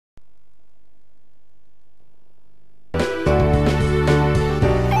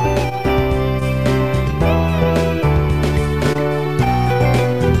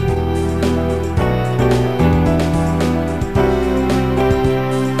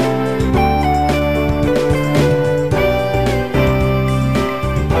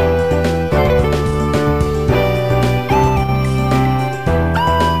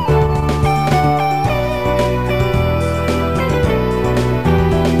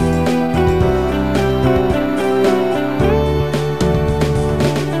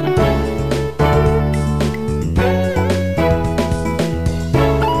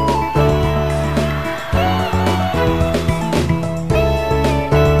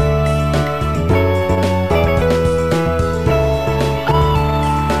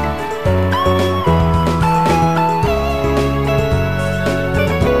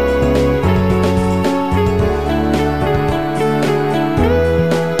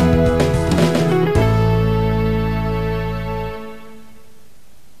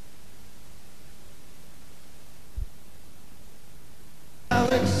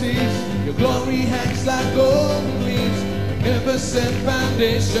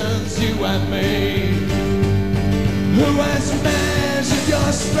foundations you have made? Who has measured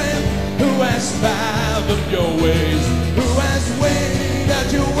your strength? Who has fathomed your ways? Who has weighed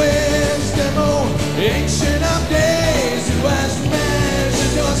out your wisdom, oh ancient of days? Who has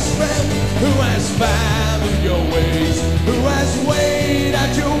measured your strength? Who has fathomed your ways? Who has weighed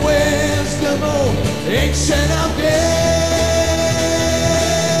out your wisdom, oh ancient of days?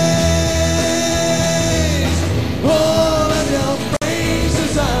 All of your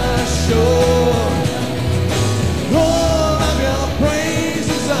praises are sure. All of your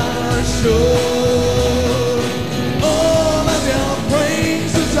praises are sure. All of your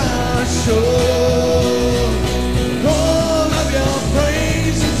praises are sure. All of your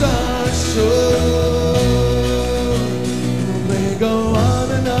praises are sure. They go on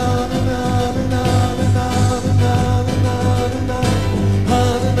and on and on and on and on and on and on and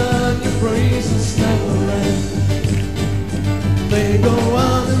on and on. Your praises never end. They go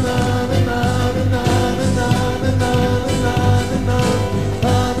on and on and on and on and on and on and on and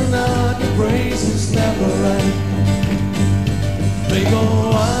on and on. Your praises never end. They go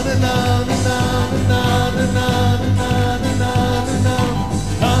on and on and on and on and on and on and on and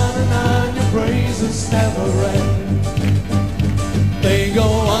on and on. Your praises never end. They go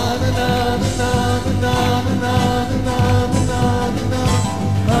on and on and on and on and on and on and on and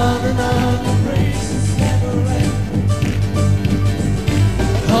on and on. Your praises never end.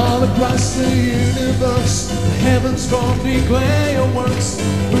 All across the universe, the heavens form declare your works.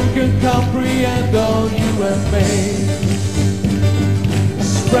 Who can comprehend all you have made?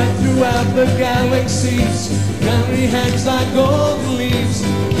 Spread throughout the galaxies, every hangs like golden leaves.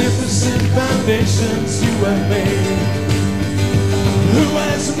 Magnificent foundations you have made. Who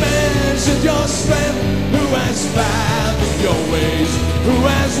has measured your strength? Who has fathomed your ways? Who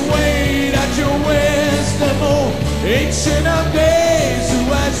has weighed out your wisdom, oh ancient of days? Who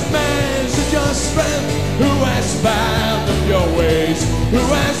has measured your strength? Who has fathomed your ways? Who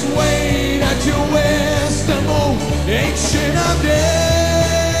has weighed out your wisdom, oh ancient of days?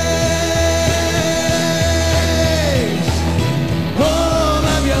 All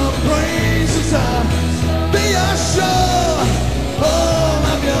of your praises are, they are sure. All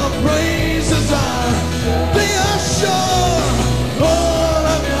of your praises are, they are sure. All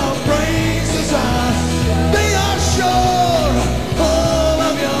of your praises are, they are sure. All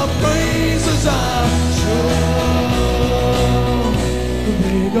of your praises are sure.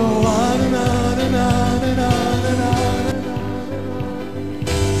 They go on and on and on and on and on and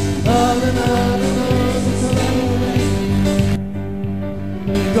on and on and on and on.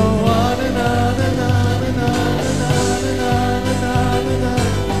 They go on and on and on and on and on and on and on and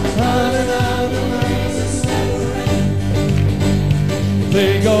on and on and on.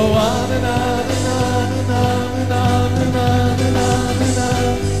 They go on and on and on and on and on and on and on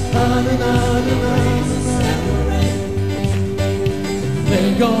and on and on and on. They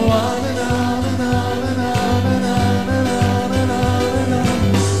go on and on and on and on and on and on and on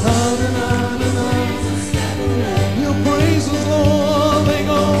and on and on. Your praises, Lord, they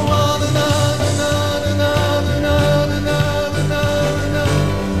go on and on and on and on and on and on and on and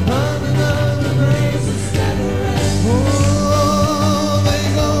on and on. Praises never end. Oh, they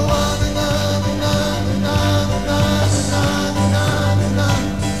go on and on and on and on and on and on and on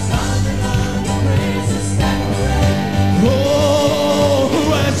and on and on. Praises never end. Oh, who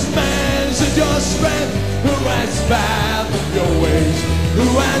has measured your strength? Who has fathomed your ways? Who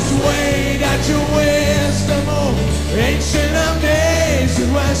has weighed out your wisdom, oh ancient of days? Who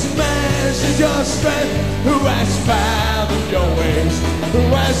has measured your strength? Who has fathomed your ways? Who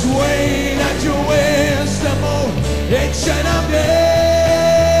has weighed out your wisdom, oh ancient of days?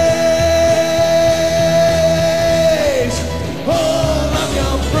 All of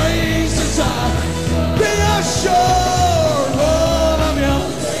your praises are, they are sure. All of your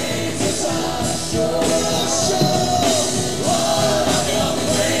praises are sure. All of your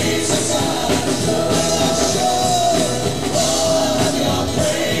praises are sure. All of your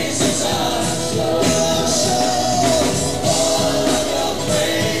praises are sure. All of your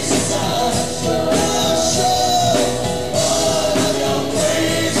praises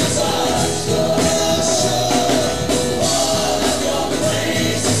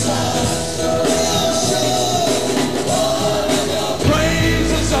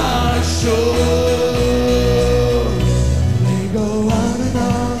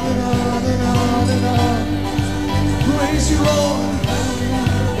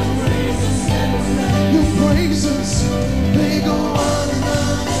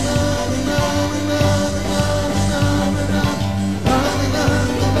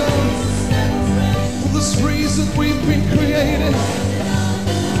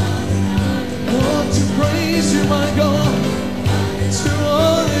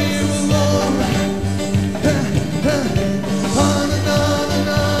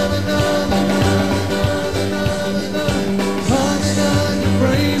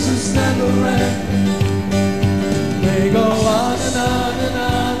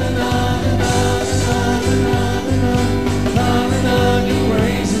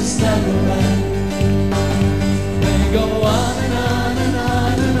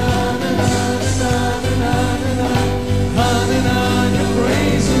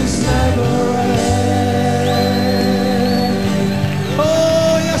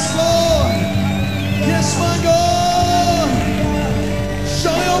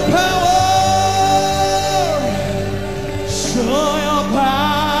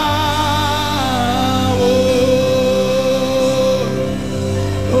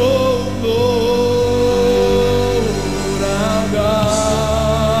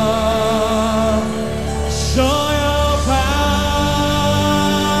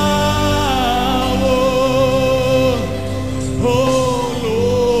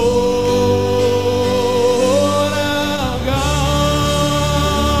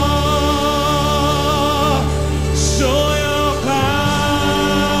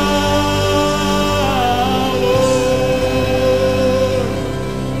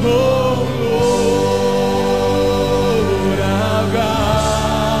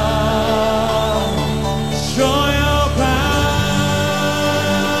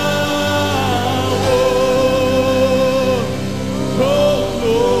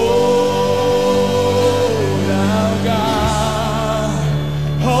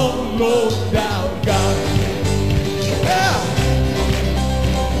Lord our God. Yeah.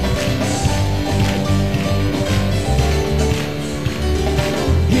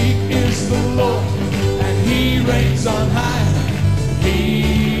 He is the Lord, and He reigns on high.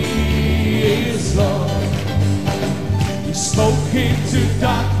 He is Lord. He spoke into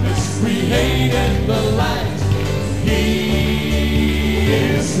darkness, created the light. He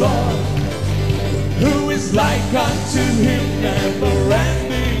is Lord. Who is like unto Him,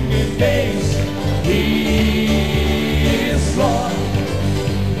 never-ending in days? He is Lord.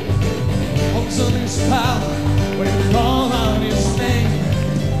 Awesome His power when you call on His name.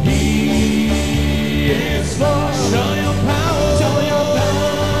 He is Lord. Show your power. Show your power.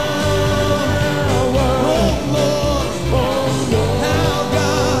 Oh Lord. Oh Lord. Now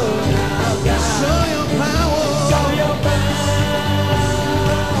God. Now God. Show your power. Show your power.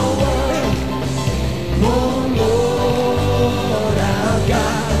 Oh Lord, our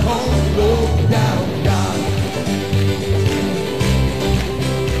God. Oh Lord, our God.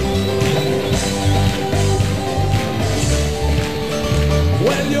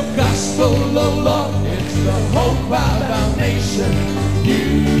 Well, your gospel, oh Lord, it's the hope of our nation. You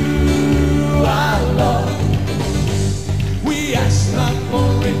are Lord. We ask not for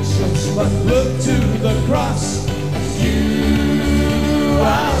riches, but look to the cross. You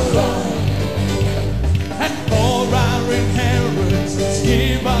are Lord. And for our inheritance,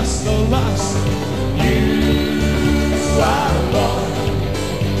 give us the lost. You are Lord.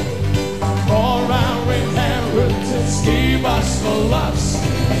 For our inheritance, give us the lost.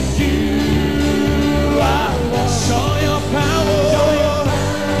 You are Lord. Show your power. Show your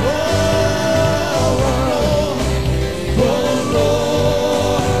power. Oh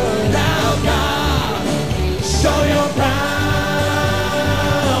Lord, our God. Show your power.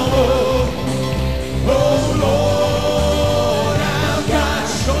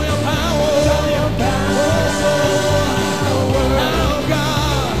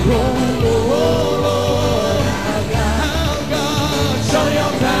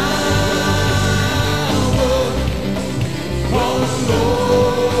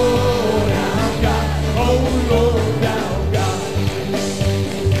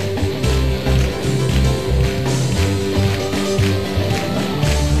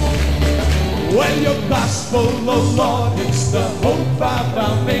 Gospel, oh Lord, it's the hope of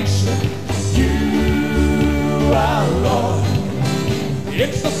our nation. You are Lord.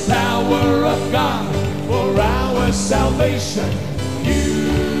 It's the power of God for our salvation.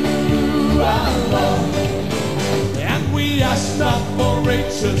 You are Lord. And we ask not for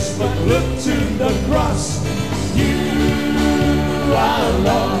riches, but look to the cross. You are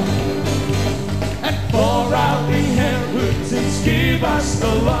Lord. And for our inheritance, give us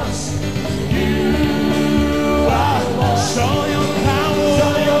the lost. You are Lord. Show your power.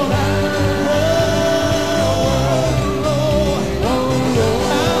 Show your power. Oh Lord,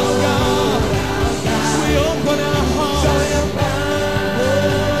 our God. As we open our hearts. Show your power.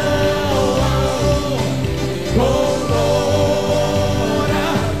 Oh Lord,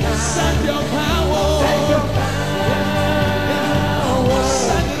 send your power. Send your power.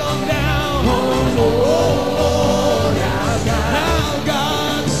 Send it on down. Oh Lord, our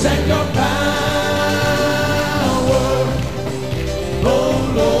God. Send your power.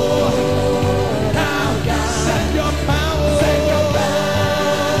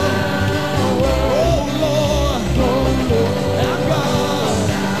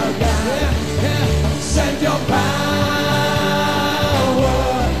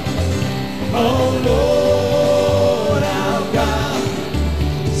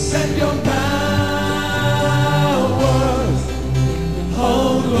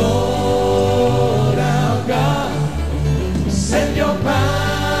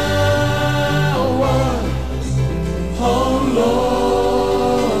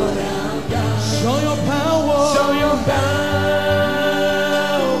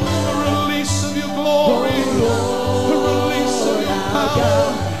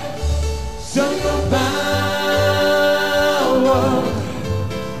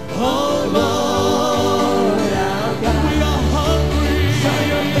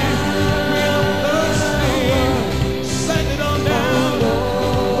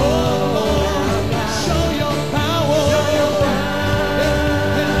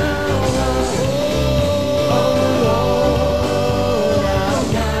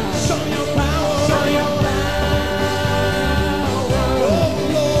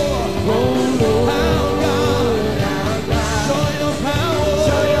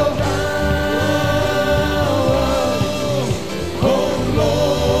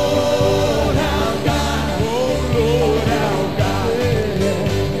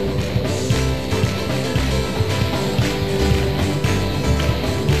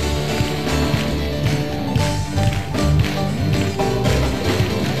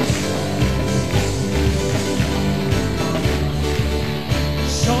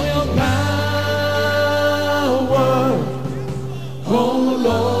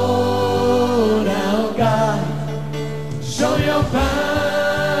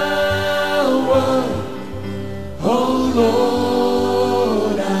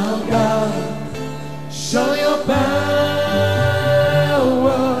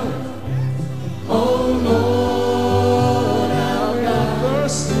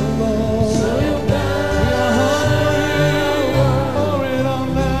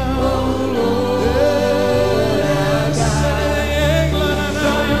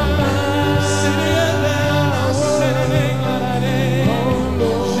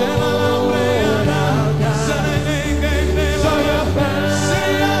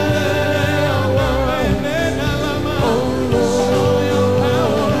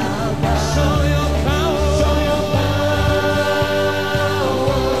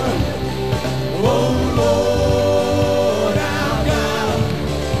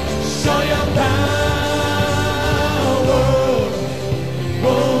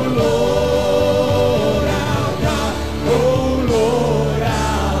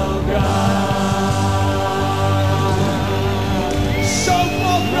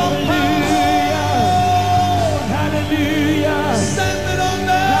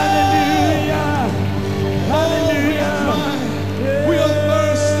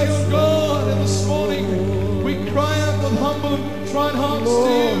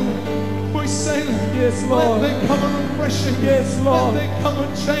 you. We say, Yes, Lord. let there come a refreshing. Yes, Lord. Let there come a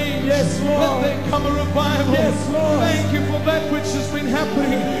change. Yes, Lord. Let there come a revival. Yes, Lord. Thank you for that which has been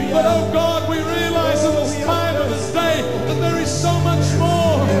happening. But oh God, we realize in this time and this day that there is so much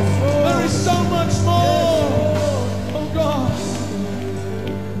more. Yes, Lord. There is so much more. Oh God.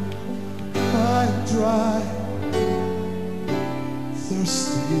 I'm dry,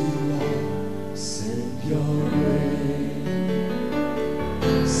 thirsty, Lord. Send your rain.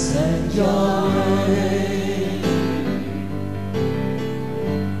 Send your rain.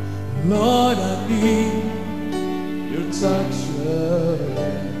 Lord, I need your touch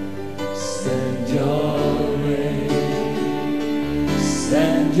again. Send your rain.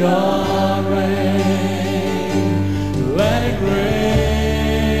 Send your rain. Let it rain.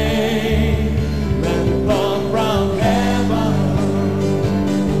 Let it fall from heaven.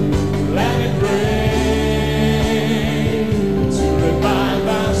 Let it rain to revive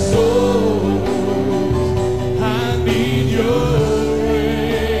our souls. I need your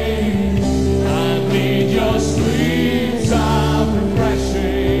rain. I need your streams of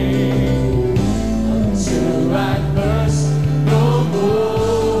refreshing until I thirst no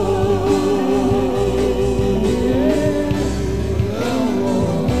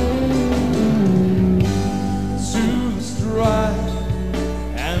to this dry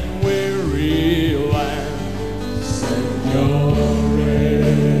and weary land. Send your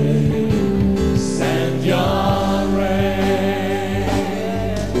rain. Send your rain.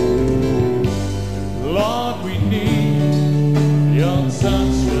 Lord, we need your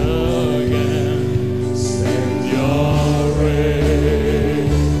touch again. Send your rain.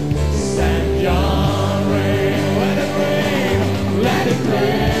 Send your rain. Let it rain. Let it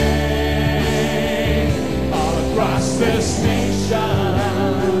rain all across this nation.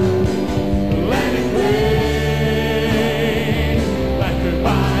 Let it rain like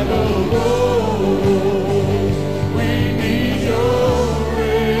revival rolls. We need your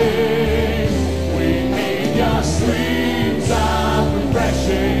rain. We need your streams of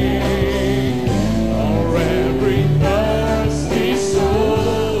refreshing for every thirsty soul.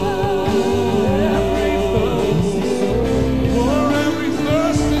 For every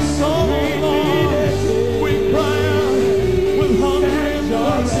thirsty soul, Lord, we cry out with hungry and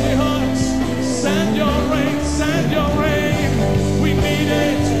thirsty hearts. Send your rain, send your rain. We need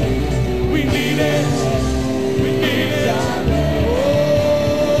it, we need it, we need it.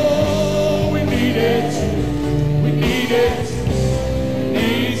 Oh, we need it, we need it.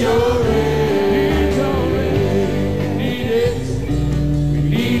 Need your rain, need it, we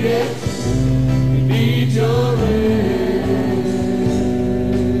need it, we need your rain.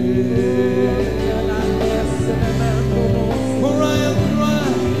 For I am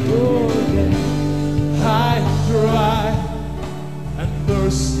dry and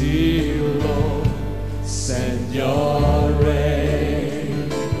thirsty, Lord. Send your rain,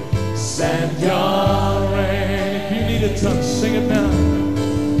 send your rain. If you need a touch, sing it now.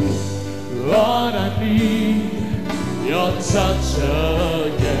 Lord, I need your touch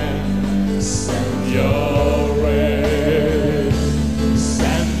again. Send your rain,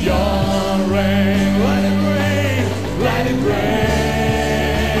 send your rain. Let it rain, let it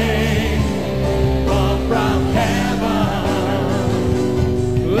rain. Fall from heaven.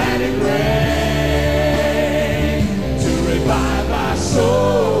 Let it rain to revive our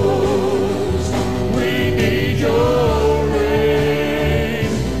souls. We need your rain.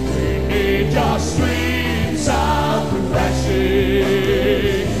 We need your streams of refreshing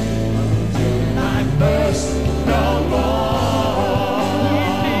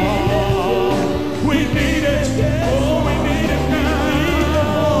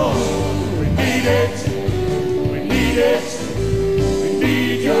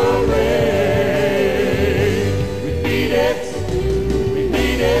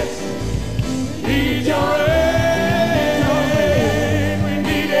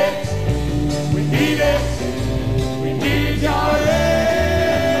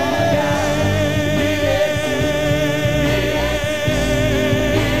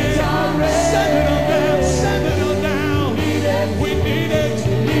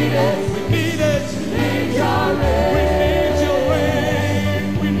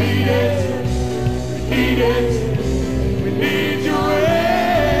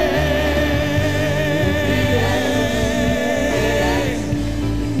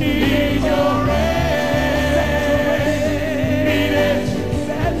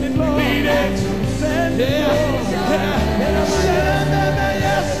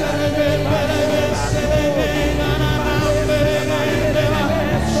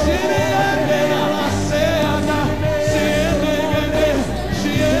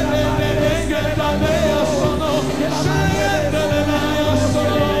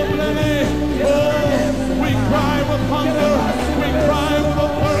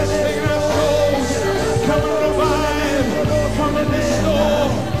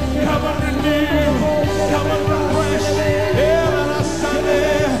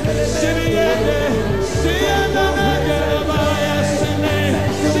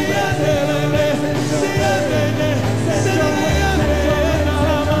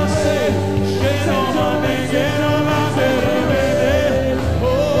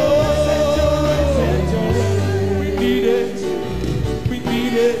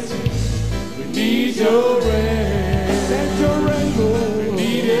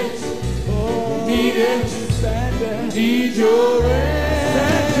it. Need your rain.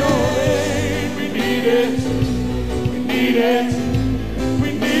 We need it. We need it. We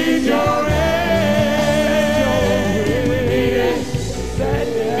need your rain. We need it.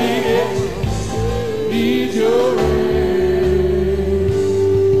 Need it. Need your rain.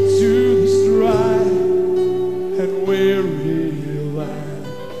 To this dry and weary land,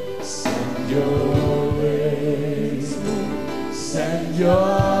 send your rain. Send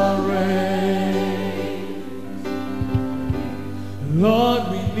your rain. Lord,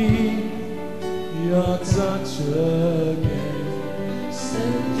 we need your touch again.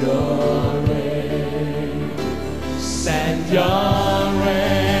 Send your rain. Send your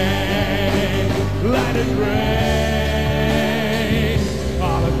rain. Let it rain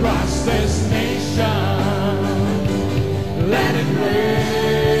all across this nation. Let it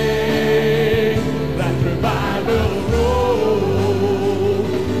rain. Let revival roll.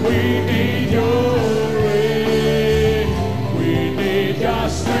 We need your rain. We need your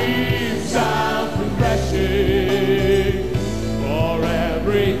streams of refreshing for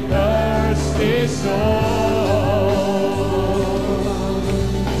every thirsty soul.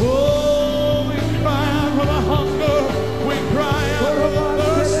 Oh, we cry out for the hunger. We cry out for the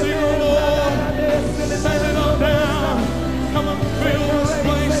thirsty, Lord. Send it on down. Come and fill this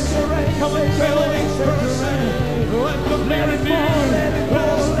place. Come and fill each person. Let the Spirit be. Let the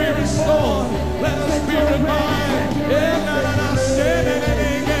Spirit soul. Let the Spirit mind.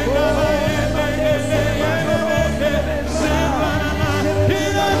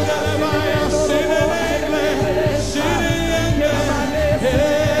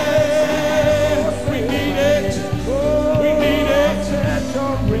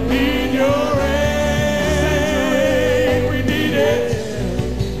 We need it.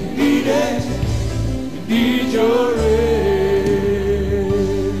 We need it. We need your rain.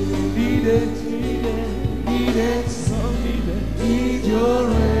 We need it. We need it. We need your rain. We need it. Need it. Some need it. Need your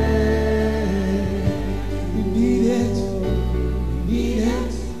rain. We need it. Need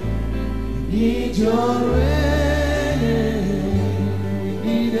it. Need your rain. We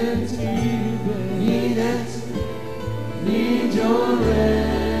need it. Need it. Need your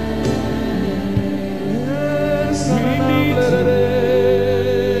rain. We need it.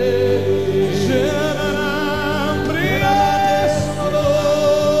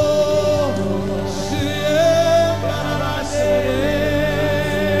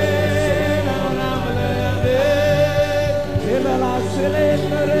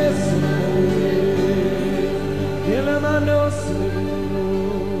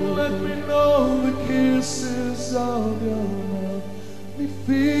 Let me know the kisses of your love. Let me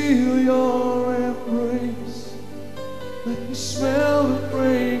feel your embrace. Let me smell the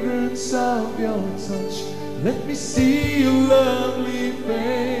fragrance of your touch. Let me see your lovely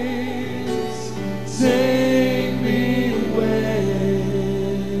face. Take me away.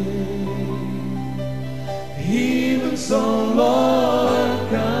 Even so, Lord,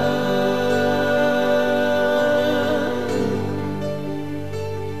 come.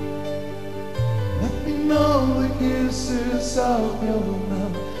 Of your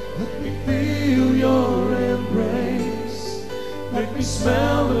mouth, let me feel your embrace. Let me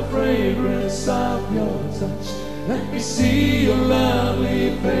smell the fragrance of your touch. Let me see your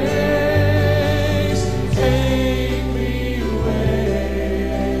lovely face. Take me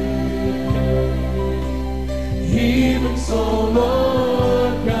away. Even so,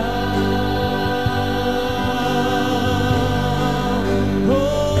 Lord God.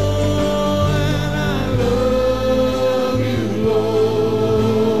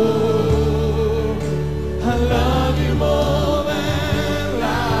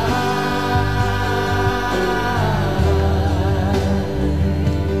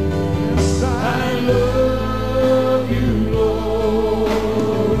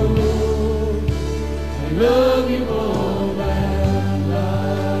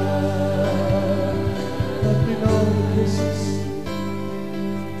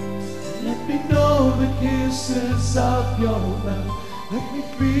 Of your mouth, let me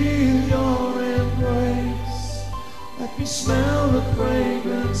feel your embrace. Let me smell the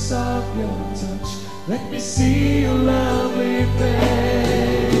fragrance of your touch. Let me see your lovely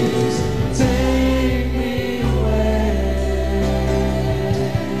face. Take me away.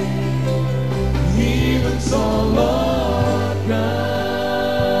 Even so, Lord God.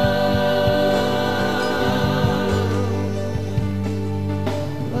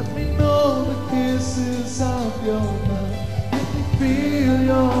 Let me know the kisses of your mouth. Let me feel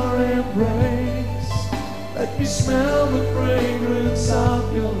your embrace. Let me smell the fragrance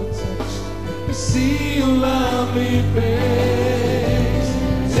of your touch. Let me see your lovely face.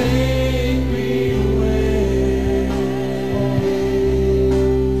 Take me away.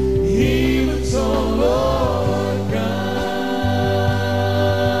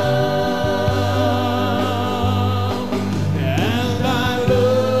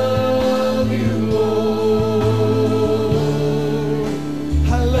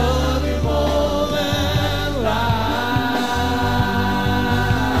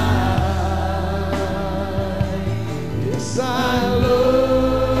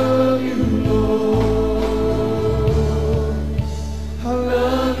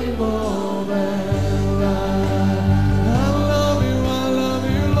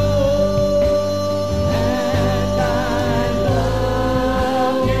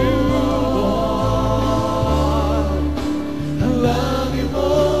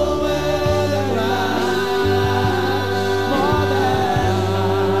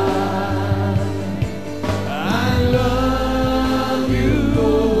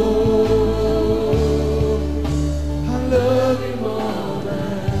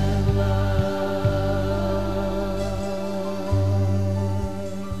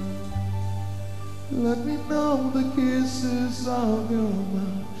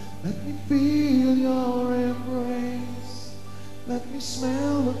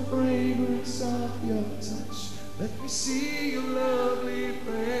 smell the fragrance of your touch. Let me see your lovely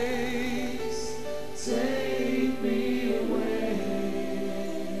face. Take me away.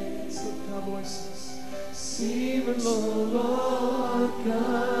 Let's lift our voices. See the Lord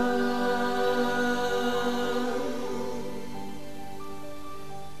come.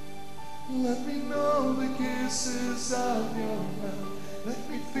 Let me know the kisses of your mouth. Let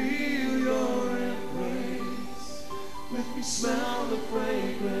me feel your embrace. Let me smell the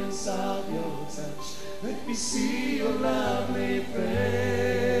fragrance of your touch. Let me see your lovely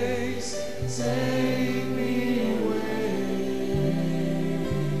face. Take me away.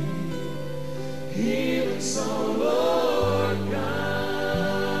 Even so, Lord, come.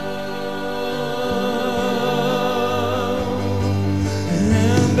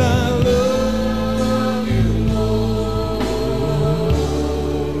 And I love you, Lord.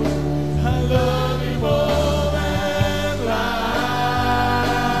 I love you more than life.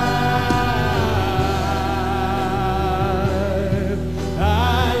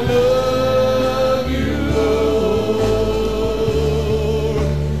 I love you, Lord.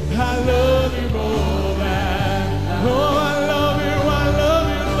 I love you more than, oh, I love you, Lord. I love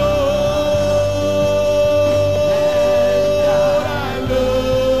you,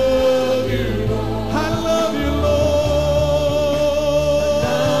 Lord. I love you, Lord.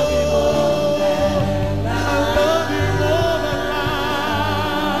 I love you more than life.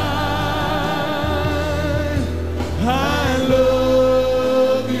 I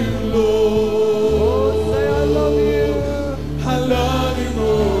love you, Lord. Say I love you. I love you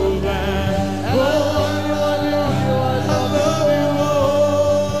more than. Oh, I love you. I love you, Lord.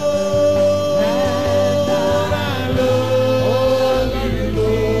 I love you,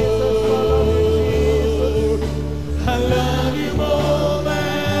 Lord. I love you more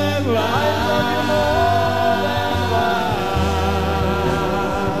than life.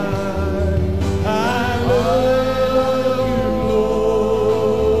 I love you, Lord.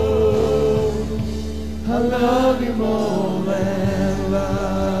 I love you more than life.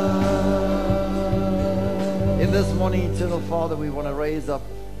 In this morning, eternal Father, we want to raise up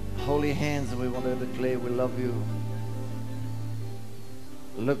holy hands and we want to declare we love you.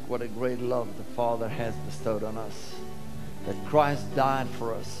 Look what a great love the Father has bestowed on us. That Christ died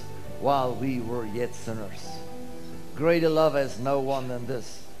for us while we were yet sinners. Greater love has no one than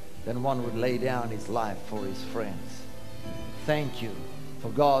this, than one would lay down his life for his friends. Thank you, for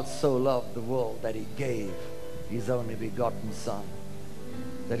God so loved the world that he gave his only begotten Son,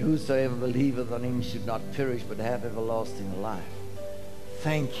 that whosoever believeth on him should not perish but have everlasting life.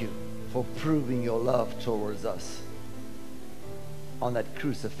 Thank you for proving your love towards us on that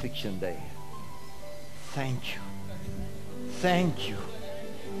crucifixion day. Thank you. Thank you.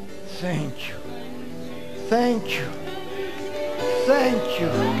 Thank you. Thank you. Thank you.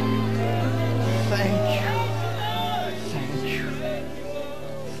 Thank you. Thank you.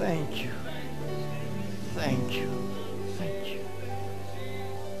 Thank you. Thank you. Thank you.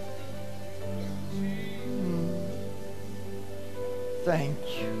 Thank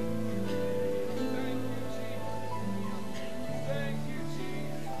you.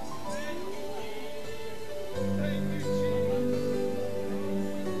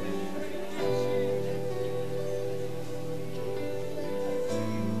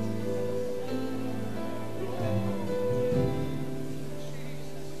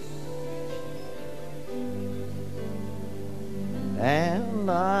 And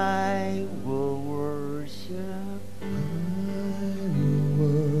I will worship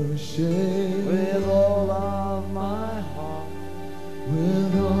with all of my heart.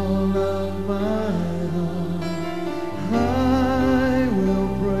 With all of my heart, I will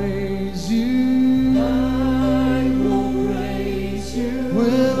praise you. I will praise you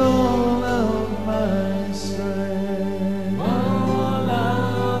with all of my strength. All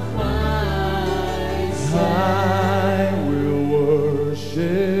of my strength. I will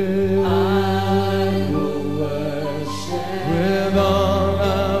worship. I will worship with all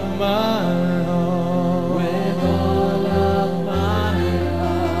of my heart. With all of my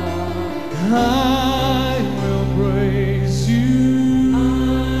heart. I will praise you. I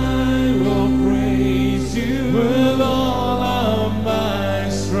will praise you with all of my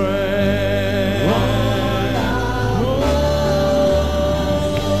strength.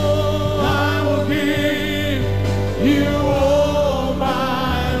 I will give you all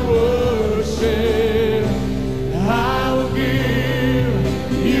my worship.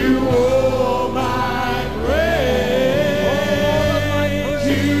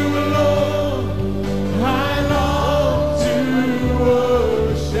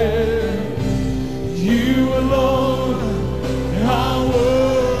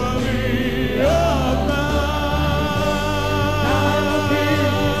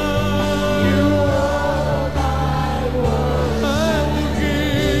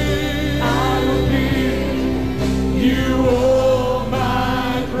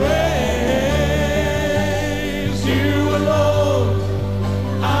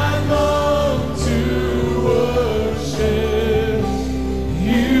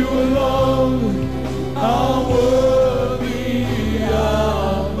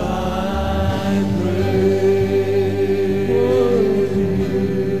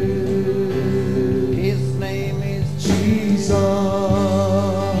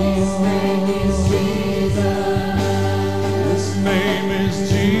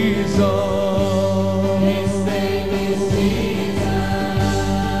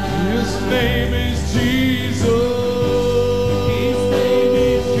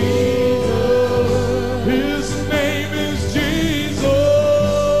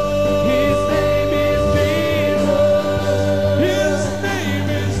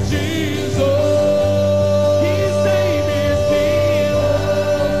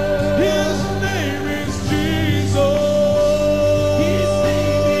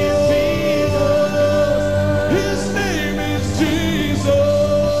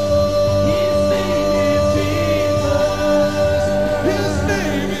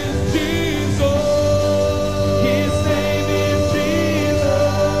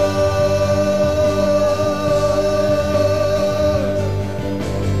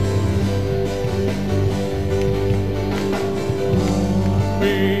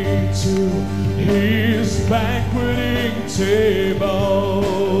 me to his banqueting table.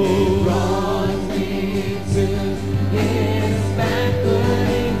 He brought me to his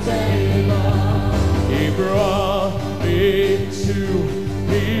banqueting table. He brought me to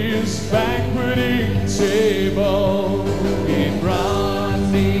his banqueting table. He brought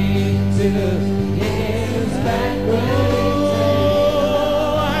me to his banqueting table.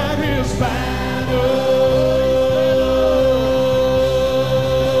 And his banner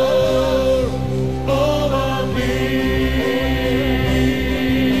over me.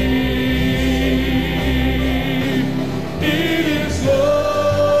 It is love.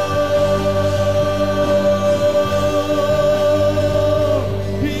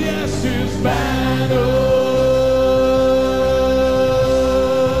 Yes, his banner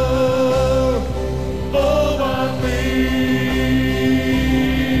over me.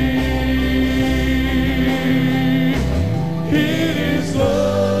 It is love.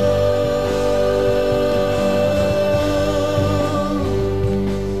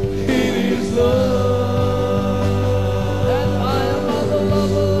 It is love. And I am of the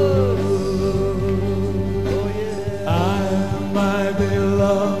lovers. Oh yeah. I am my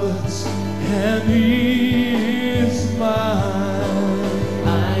beloved's, and he is mine.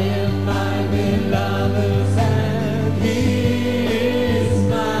 I am my beloved's, and he is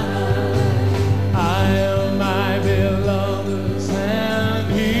mine. I am my beloved's,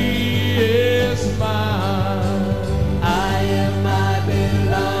 and he is mine. I am my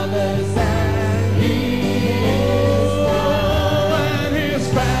beloved's, and he is mine. And his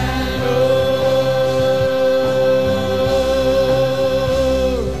banner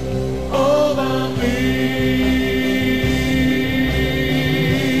over me.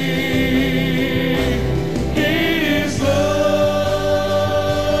 It is love.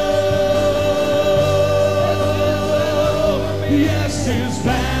 Yes, his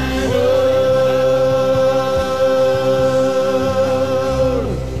banner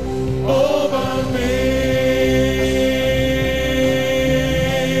over me.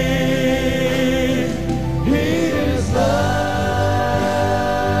 It is love.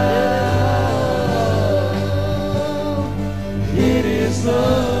 It is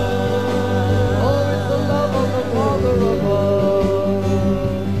love. Oh, it's the love of the Father above.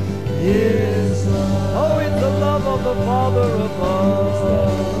 It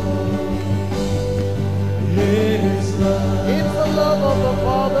is love. It's the love of the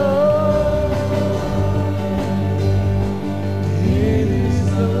Father. It is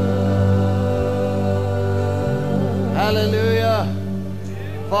love. Hallelujah.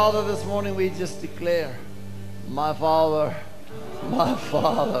 Father, this morning we just declare, my Father, my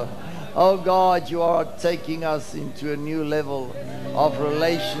Father. Oh God, you are taking us into a new level of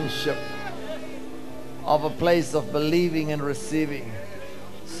relationship, of a place of believing and receiving.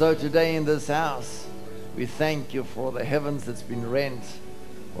 So today in this house, we thank you for the heavens that's been rent,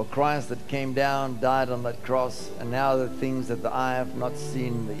 for Christ that came down, died on that cross, and now the things that the eye have not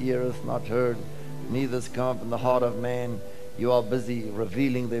seen, the ear hath not heard, neither has come up in the heart of man, you are busy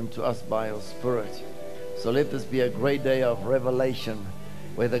revealing them to us by your Spirit. So let this be a great day of revelation,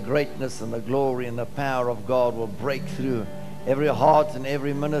 where the greatness and the glory and the power of God will break through every heart and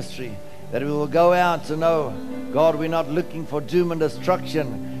every ministry, that we will go out to know, God, we're not looking for doom and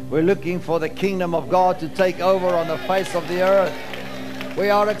destruction. We're looking for the kingdom of God to take over on the face of the earth. We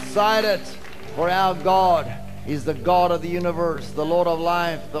are excited, for our God is the God of the universe, the Lord of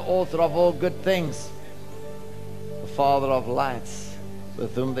life, the author of all good things, the Father of lights,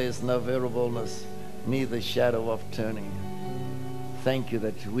 with whom there is no variableness, neither shadow of turning. Thank you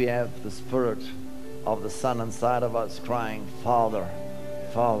that we have the Spirit of the Son inside of us crying, Father,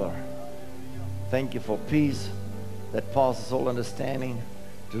 Father. Thank you for peace that passes all understanding,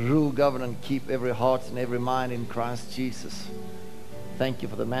 to rule, govern, and keep every heart and every mind in Christ Jesus. Thank you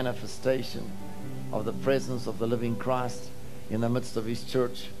for the manifestation of the presence of the living Christ in the midst of his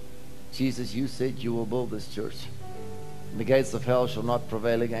church. Jesus, you said you will build this church. The gates of hell shall not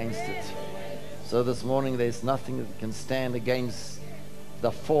prevail against it. So this morning there's nothing that can stand against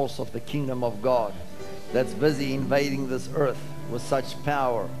the force of the kingdom of God that's busy invading this earth with such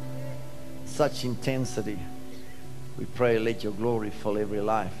power, such intensity. We pray, let your glory fill every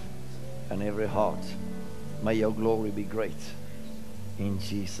life and every heart. May your glory be great. In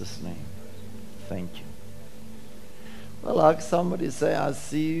Jesus' name. Thank you. Well, like somebody say, I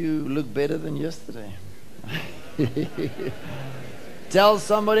see you look better than yesterday. Tell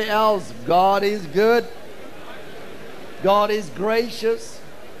somebody else, God is good. God is gracious.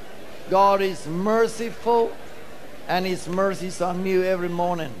 God is merciful. And his mercies are new every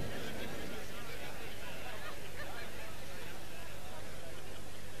morning.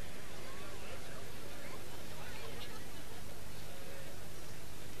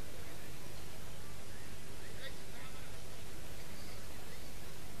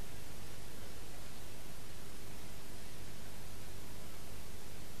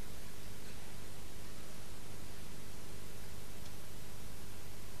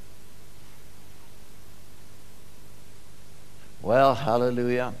 Well,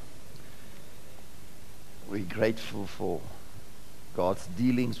 hallelujah. We're grateful for God's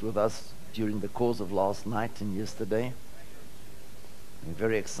dealings with us during the course of last night and yesterday. We're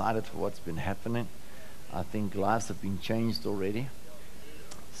very excited for what's been happening. I think lives have been changed already.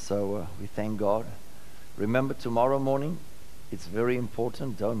 So we thank God. Remember, tomorrow morning, it's very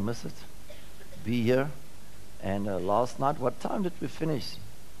important. Don't miss it. Be here. And last night, what time did we finish?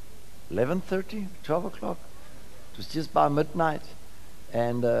 11:30? 12 o'clock? It was just by midnight.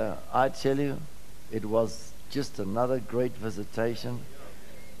 And I tell you, it was just another great visitation.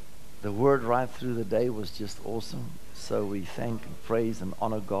 The word right through the day was just awesome. So we thank and praise and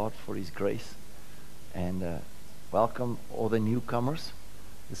honor God for His grace. And welcome all the newcomers.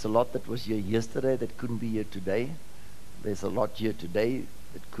 There's a lot that was here yesterday that couldn't be here today. There's a lot here today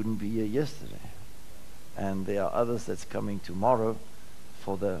that couldn't be here yesterday. And there are others that's coming tomorrow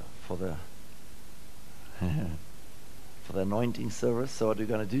for the for the anointing service. So what we're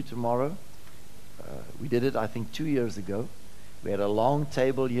going to do tomorrow, we did it I think 2 years ago. We had a long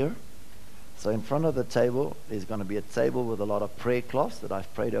table here. So in front of the table, there's going to be a table with a lot of prayer cloths that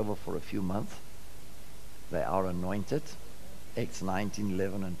I've prayed over for a few months. They are anointed. Acts 19,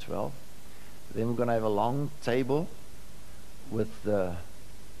 11, and 12. Then we're going to have a long table with the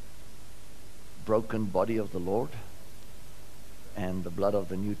broken body of the Lord and the blood of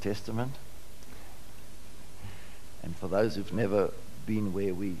the New Testament. And for those who've never been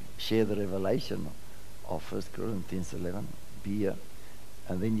where we share the revelation of 1 Corinthians 11, be here.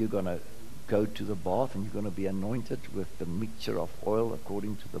 And then you're going to go to the bath and you're going to be anointed with the mixture of oil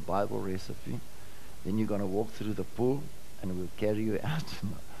according to the Bible recipe. Then you're going to walk through the pool and we'll carry you out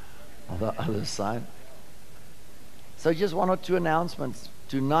on the other side. So just one or two announcements.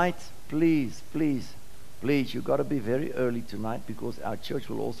 Tonight, please, you've got to be very early tonight because our church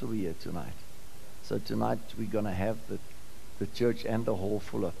will also be here tonight. So tonight we're going to have the church and the hall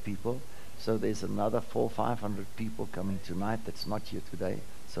full of people. So there's another 400-500 people coming tonight that's not here today.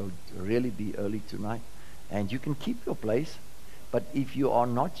 So really be early tonight. And you can keep your place. But if you are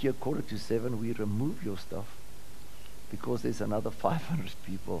not here 6:45, we remove your stuff. Because there's another 500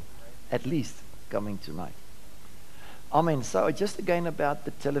 people at least coming tonight. Amen. So just again about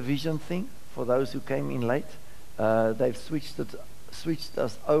the television thing, for those who came in late, they've switched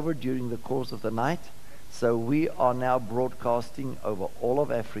us over during the course of the night. So we are now broadcasting over all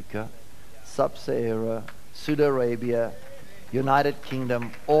of Africa, Sub-Sahara, Saudi Arabia, United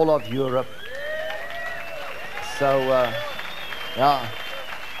Kingdom, all of Europe. So, yeah.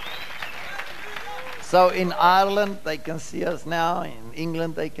 So in Ireland, they can see us now. In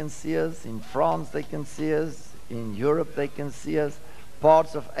England, they can see us. In France, they can see us. In Europe, they can see us.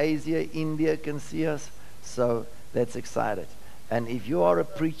 Parts of Asia, India can see us. So that's excited. And if you are a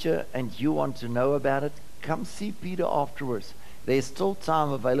preacher and you want to know about it, come see Peter afterwards. There's still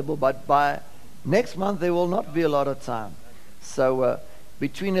time available, but by next month, there will not be a lot of time. So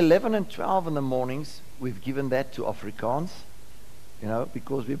between 11 and 12 in the mornings, we've given that to Afrikaans. You know,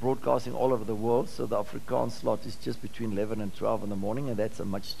 because we're broadcasting all over the world, so the Afrikaans slot is just between 11 and 12 in the morning, and that's a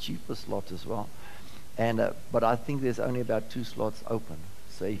much cheaper slot as well. And but I think there's only about 2 slots open.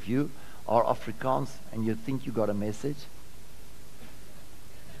 So if you are Afrikaans and you think you got a message,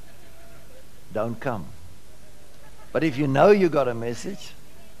 don't come. But if you know you got a message,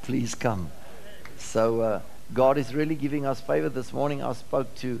 please come. So God is really giving us favor. This morning I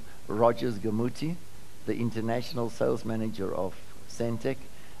spoke to Rogers Gamuti, the international sales manager of Sentech,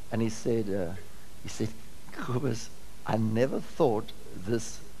 and he said, Kobus, I never thought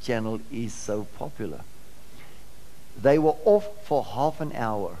this channel is so popular. They were off for half an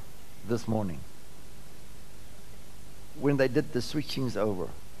hour this morning when they did the switchings over.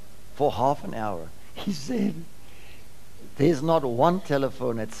 For half an hour. He said, there's not one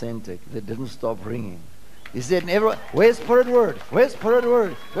telephone at Sentech that didn't stop ringing. He said, everyone, where's Spirit Word? Where's Spirit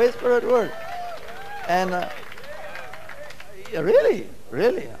Word? Where's Spirit Word? And really,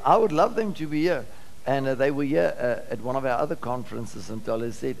 I would love them to be here. And they were here at one of our other conferences until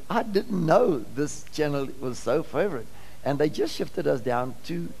they said, I didn't know this channel was so favorite. And they just shifted us down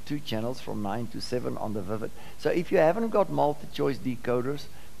two channels from 9 to 7 on the Vivid. So if you haven't got multi-choice decoders,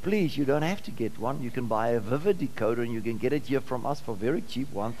 please, you don't have to get one. You can buy a Vivid decoder and you can get it here from us for very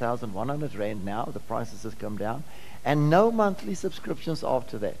cheap, 1,100 Rand now. The prices have come down. And no monthly subscriptions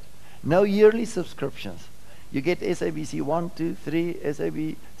after that. No yearly subscriptions. You get SABC 1, 2, 3,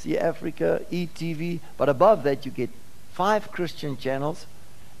 SABC Africa, ETV, but above that you get 5 Christian channels,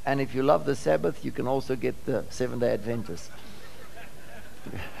 and if you love the Sabbath, you can also get the Seventh-day Adventists.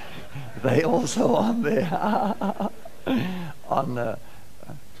 They also on there.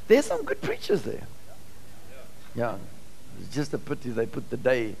 There's some good preachers there. Yeah. It's just a pity they put the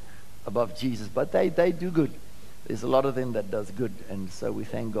day above Jesus, but they do good. There's a lot of them that does good, and so we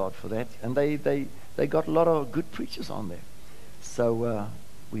thank God for that. And they got a lot of good preachers on there. So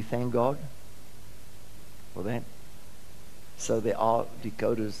we thank God for that. So there are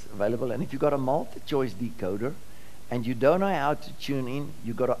decoders available, and if you've got a multi-choice decoder and you don't know how to tune in,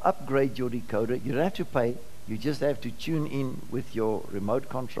 you've got to upgrade your decoder. You don't have to pay. You just have to tune in with your remote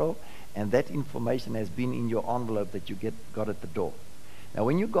control, and that information has been in your envelope that you got at the door. Now,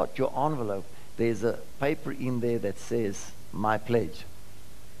 when you got your envelope, there's a paper in there that says, My Pledge.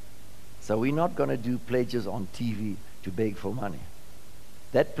 So we're not going to do pledges on TV to beg for money.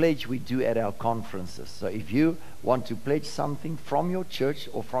 That pledge we do at our conferences. So if you want to pledge something from your church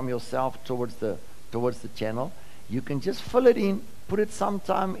or from yourself towards the channel, you can just fill it in, put it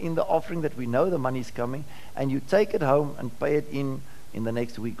sometime in the offering that we know the money's coming, and you take it home and pay it in the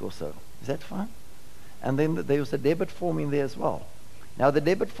next week or so. Is that fine? And then there's a debit form in there as well. Now the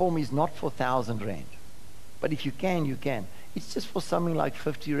debit form is not for 1,000 rand. But if you can, you can. It's just for something like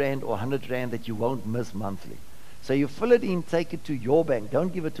 50 rand or 100 rand that you won't miss monthly. So you fill it in, take it to your bank.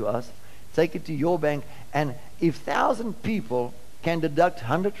 Don't give it to us. Take it to your bank. And if 1,000 people can deduct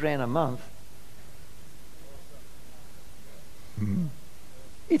 100 rand a month,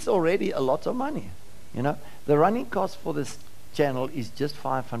 it's already a lot of money. You know, the running cost for this channel is just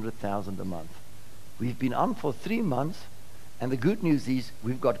 500,000 a month. We've been on for 3 months, and the good news is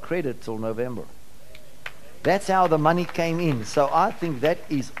we've got credit till November. That's how the money came in. So I think that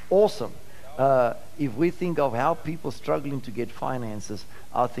is awesome. If we think of how people struggling to get finances,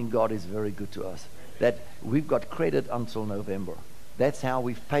 I think God is very good to us. That we've got credit until November. That's how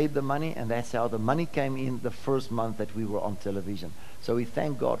we've paid the money, and that's how the money came in the first month that we were on television. So we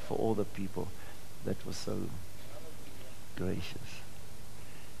thank God for all the people that were so gracious.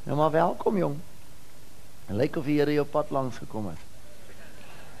 Nou maar welkom jong. En lyk of die Here jou pad langs gekom het.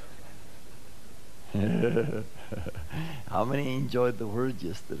 How many enjoyed the word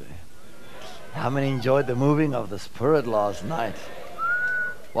yesterday? How many enjoyed the moving of the Spirit last night?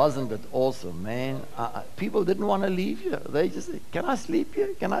 Wasn't it awesome, man? People didn't want to leave here. They just said, can I sleep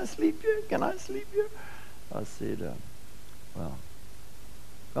here? Can I sleep here? Can I sleep here? I said,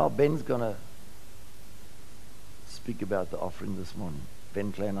 well, Ben's going to speak about the offering this morning.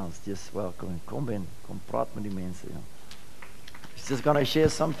 Ben Kleinans, just welcome. Kom Ben, kom praat met die mense. Ja. He's just going to share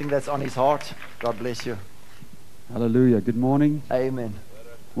something that's on his heart. God bless you. Hallelujah. Good morning. Amen.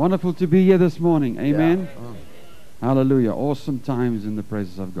 Wonderful to be here this morning. Amen. Yeah. Hallelujah. Awesome times in the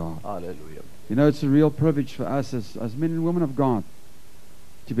presence of God. Hallelujah. You know, it's a real privilege for us as men and women of God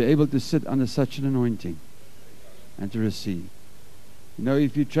to be able to sit under such an anointing and to receive. You know,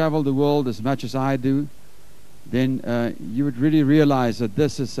 if you travel the world as much as I do, then you would really realize that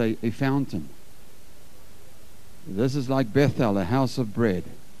this is a fountain. This is like Bethel, a house of bread,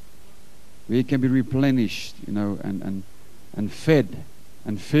 where it can be replenished, you know, and fed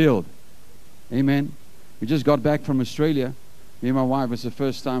and filled. Amen. We just got back from Australia. Me and my wife, it's the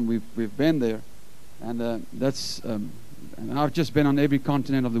first time we've been there, and and I've just been on every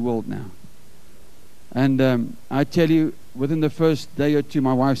continent of the world now. And I tell you, within the first day or two,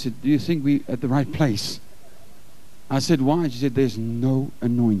 my wife said, "Do you think we're at the right place?" I said, "Why?" She said, "There's no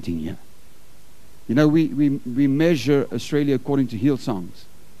anointing here." You know, we measure Australia according to Hillsongs,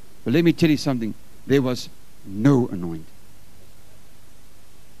 but let me tell you something. There was no anointing.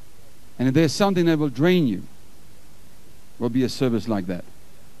 And if there's something that will drain you, will be a service like that.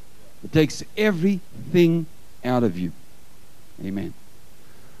 It takes everything out of you. Amen.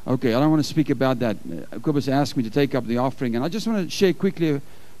 Okay, I don't want to speak about that. Kobus asked me to take up the offering, and I just want to share quickly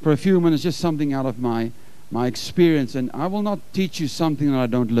for a few minutes just something out of my experience. And I will not teach you something that I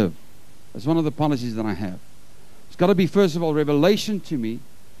don't live. That's one of the policies that I have. It's got to be, first of all, revelation to me,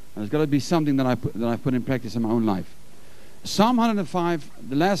 and it's got to be something that I put in practice in my own life. Psalm 105,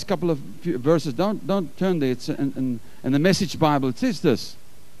 the last couple of verses, don't turn there. It's in the Message Bible. It says this.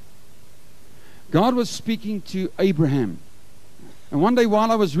 God was speaking to Abraham. And one day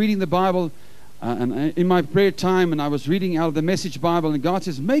while I was reading the Bible, and in my prayer time, and I was reading out of the Message Bible, and God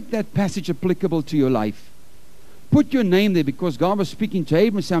says, make that passage applicable to your life. Put your name there, because God was speaking to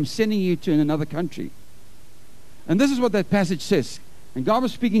Abraham and said, I'm sending you to another country. And this is what that passage says. And God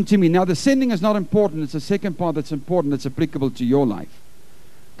was speaking to me. Now, the sending is not important. It's the second part that's important, that's applicable to your life.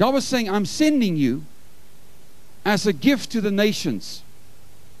 God was saying, I'm sending you as a gift to the nations.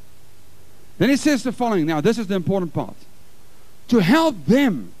 Then it says the following. Now, this is the important part. To help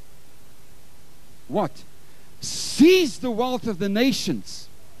them, what? Seize the wealth of the nations,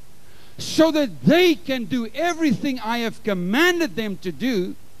 so that they can do everything I have commanded them to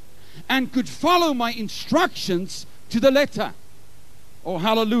do, and could follow my instructions to the letter. Oh,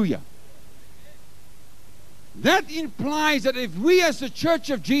 hallelujah. That implies that if we as the Church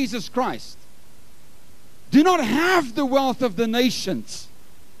of Jesus Christ do not have the wealth of the nations,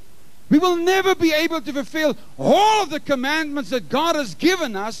 we will never be able to fulfill all of the commandments that God has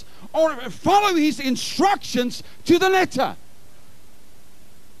given us or follow His instructions to the letter.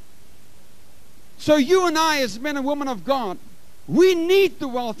 So you and I, as men and women of God, we need the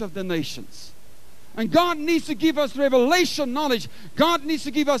wealth of the nations. And God needs to give us revelation knowledge. God needs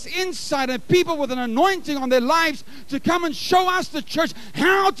to give us insight and people with an anointing on their lives to come and show us, the church,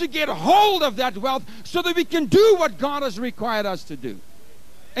 how to get hold of that wealth so that we can do what God has required us to do.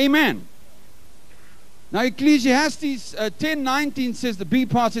 Amen. Now Ecclesiastes 10:19 says, the B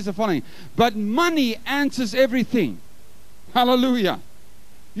part says the following: but money answers everything. Hallelujah.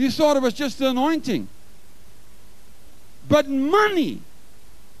 You thought it was just the anointing. But money.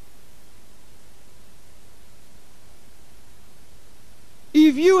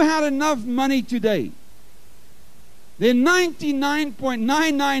 If you had enough money today, then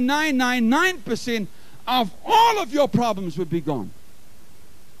 99.99999% of all of your problems would be gone.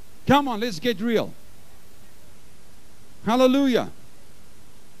 Come on, let's get real. Hallelujah.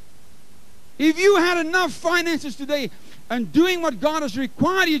 If you had enough finances today and doing what God has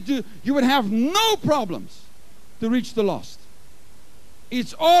required you to do, you would have no problems to reach the lost.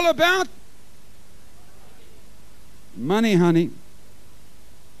 It's all about money, honey.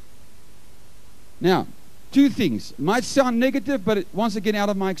 Now, two things. It might sound negative, but once again, out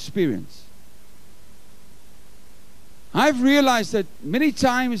of my experience, I've realized that many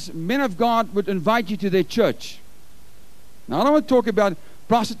times men of God would invite you to their church. Now, I don't want to talk about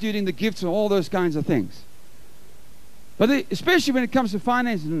prostituting the gifts and all those kinds of things. But especially when it comes to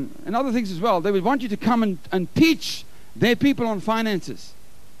finance and other things as well, they would want you to come and teach their people on finances.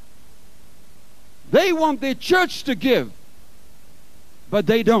 They want their church to give, but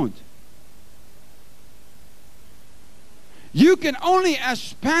they don't. You can only,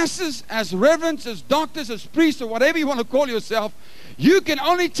 as pastors, as reverends, as doctors, as priests, or whatever you want to call yourself, you can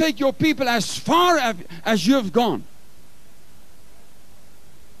only take your people as far as you have gone.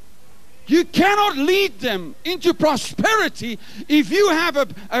 You cannot lead them into prosperity if you have a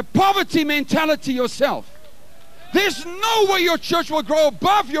poverty mentality yourself. There's no way your church will grow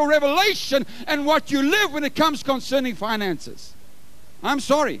above your revelation and what you live when it comes concerning finances. I'm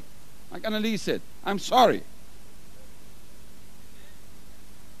sorry. Like Annalise said, I'm sorry.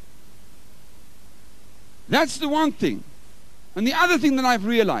 That's the one thing. And the other thing that I've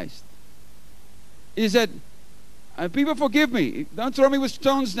realized is that, people forgive me, don't throw me with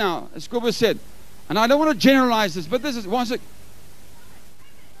stones now, as Kuba said. And I don't want to generalize this, but this is once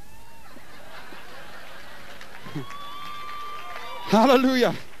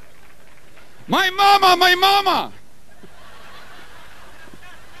hallelujah. My mama.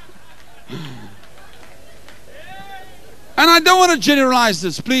 And I don't want to generalize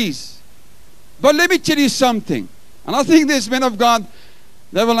this, please. But let me tell you something. And I think there's men of God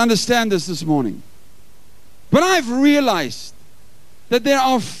that will understand this morning. But I've realized that there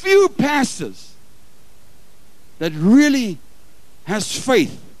are few pastors that really has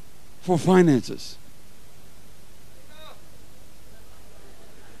faith for finances.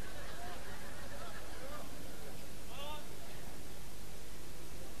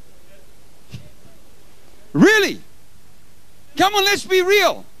 Really? Come on, let's be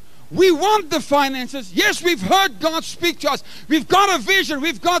real. We want the finances. Yes, we've heard God speak to us. We've got a vision.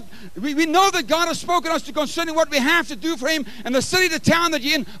 We know that God has spoken to us concerning what we have to do for Him and the city, the town that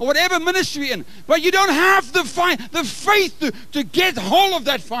you're in, or whatever ministry you're in. But you don't have the faith to get hold of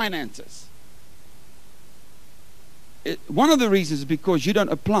that finances. One of the reasons is because you don't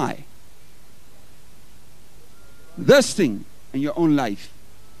apply this thing in your own life.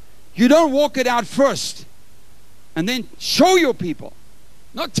 You don't walk it out first and then show your people.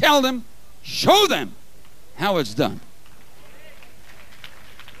 Not tell them, show them how it's done.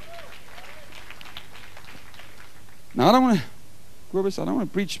 Now I don't want to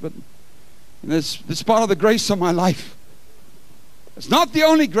preach, but this part of the grace of my life. It's not the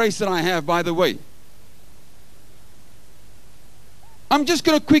only grace that I have, by the way. I'm just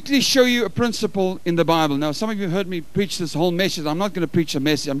going to quickly show you a principle in the Bible. Now, some of you heard me preach this whole message. I'm not going to preach a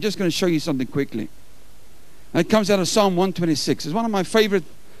message. I'm just going to show you something quickly. And it comes out of Psalm 126. It's one of my favorite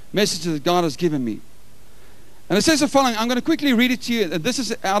messages that God has given me. And it says the following. I'm going to quickly read it to you. This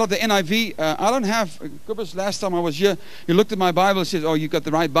is out of the NIV. I don't have, last time I was here, you looked at my Bible and said, oh, you got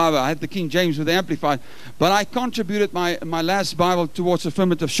the right Bible. I had the King James with the Amplified. But I contributed my last Bible towards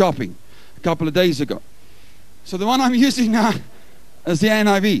affirmative shopping a couple of days ago. So the one I'm using now is the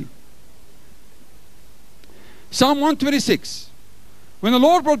NIV. Psalm 126. When the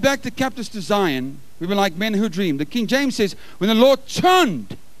Lord brought back the captives to Zion, we were like men who dream. The King James says, when the Lord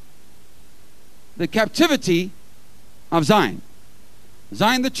turned the captivity of Zion.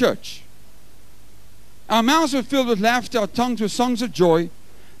 Zion, the church. Our mouths were filled with laughter, our tongues with songs of joy.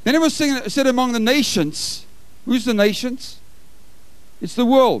 Then it was said among the nations. Who's the nations? It's the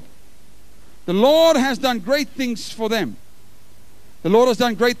world. The Lord has done great things for them. The Lord has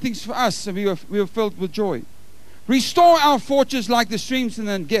done great things for us, and we were filled with joy. Restore our fortunes like the streams in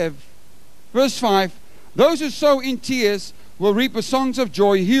the Negev. Verse 5. Those who sow in tears will reap with songs of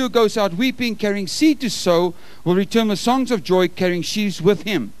joy. He who goes out weeping, carrying seed to sow, will return with songs of joy, carrying sheaves with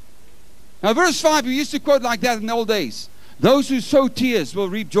him. Now verse 5, we used to quote like that in the old days. Those who sow tears will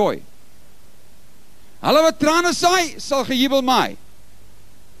reap joy. Hulle wat trane saai, sal gejubel maai.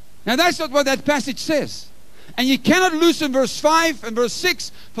 Now that's not what that passage says. And you cannot loosen verse 5 and verse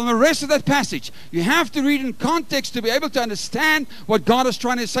 6 from the rest of that passage. You have to read in context to be able to understand what God is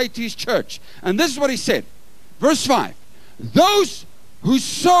trying to say to His church. And this is what He said. Verse 5. Those who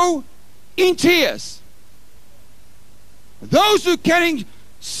sow in tears, those who carrying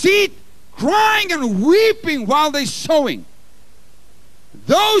seed, crying and weeping while they're sowing,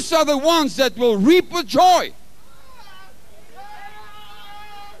 those are the ones that will reap with joy.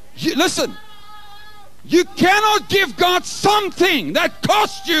 Listen, you cannot give God something that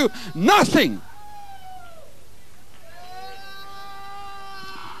costs you nothing.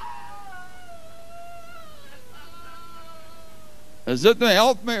 Is it to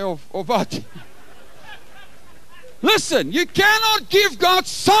help me or what? Listen, you cannot give God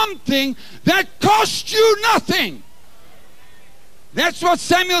something that costs you nothing. That's what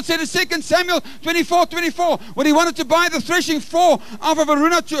Samuel said in 2 Samuel 24:24, when he wanted to buy the threshing floor off of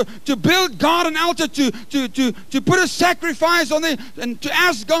Aruna to build God an altar, to put a sacrifice on it, and to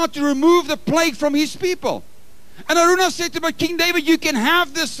ask God to remove the plague from His people. And Aruna said to him, King David, you can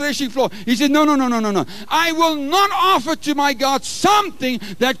have this threshing floor. He said, no. I will not offer to my God something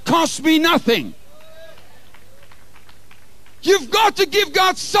that costs me nothing. You've got to give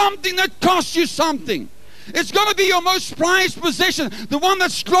God something that costs you something. It's going to be your most prized possession, the one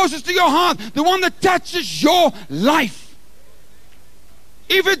that's closest to your heart, the one that touches your life.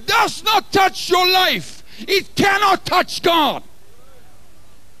 If it does not touch your life, it cannot touch God.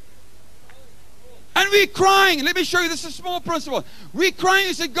 And we're crying. Let me show you, this is a small principle. We're crying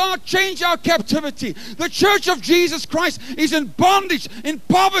and say, God, change our captivity. The church of Jesus Christ is in bondage, in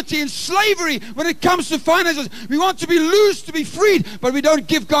poverty, in slavery when it comes to finances. We want to be loose, to be freed, but we don't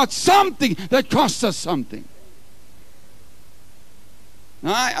give God something that costs us something.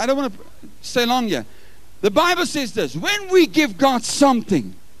 Now, I don't want to stay long here. The Bible says this: when we give God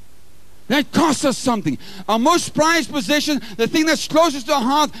something that costs us something, our most prized possession, the thing that's closest to our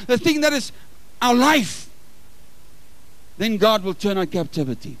heart, the thing that is our life, then God will turn our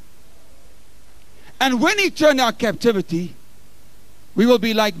captivity. And when He turns our captivity, we will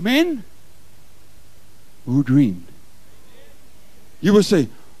be like men who dreamed. You will say,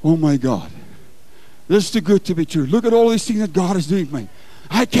 oh my God, this is too good to be true. Look at all these things that God is doing for me.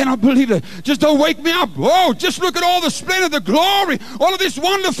 I cannot believe it. Just don't wake me up. Oh, just look at all the splendor, the glory, all of these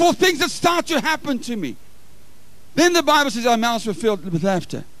wonderful things that start to happen to me. Then the Bible says our mouths were filled with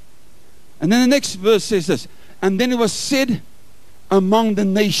laughter. And then the next verse says this: and then it was said among the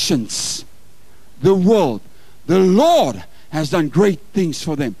nations, the world, the Lord has done great things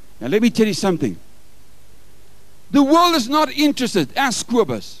for them. Now let me tell you something. The world is not interested, ask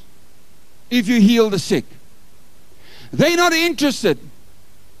Kobus, if you heal the sick. They're not interested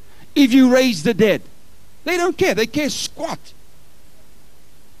if you raise the dead. They don't care. They care squat.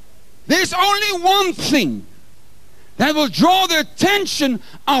 There's only one thing that will draw the attention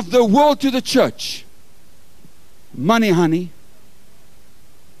of the world to the church. Money, honey.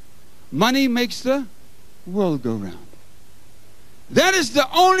 Money makes the world go round. That is the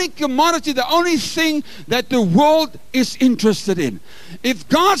only commodity, the only thing that the world is interested in. If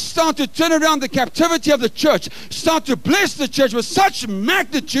God starts to turn around the captivity of the church, start to bless the church with such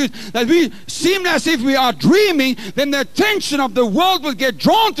magnitude that we seem as if we are dreaming, then the attention of the world will get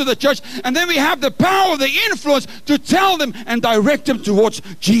drawn to the church, and then we have the power, the influence to tell them and direct them towards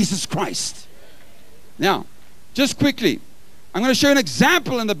Jesus Christ. Now, just quickly, I'm going to show you an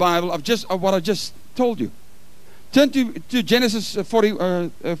example in the Bible of what I just told you. Turn to Genesis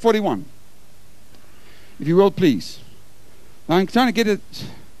 41, if you will, please. Now, I'm trying to get it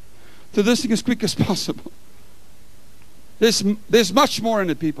to this thing as quick as possible. There's much more in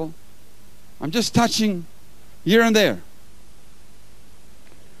it, people. I'm just touching here and there.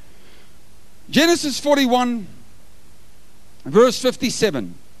 Genesis 41, verse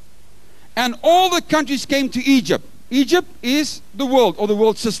 57. and all the countries came to Egypt. Egypt is the world, or the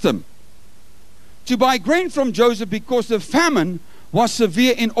world system, to buy grain from Joseph, because the famine was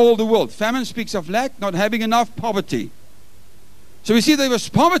severe in all the world. Famine speaks of lack, not having enough, poverty. So we see there was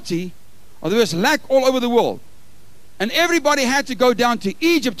poverty, or there was lack all over the world. And everybody had to go down to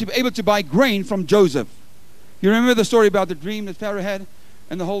Egypt to be able to buy grain from Joseph. You remember the story about the dream that Pharaoh had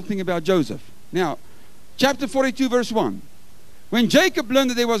and the whole thing about Joseph. Now, chapter 42, verse 1. When Jacob learned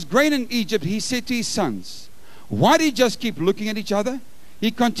that there was grain in Egypt, he said to his sons, why do you just keep looking at each other? He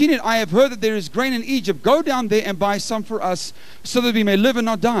continued, I have heard that there is grain in Egypt. Go down there and buy some for us, so that we may live and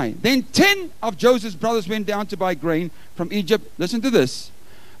not die. Then 10 of Joseph's brothers went down to buy grain from Egypt. Listen to this.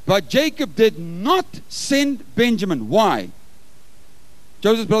 But Jacob did not send Benjamin. Why?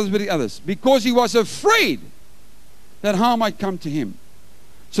 Joseph's brothers were the others. Because he was afraid that harm might come to him.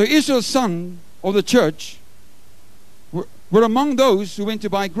 So Israel's son, or the church, were among those who went to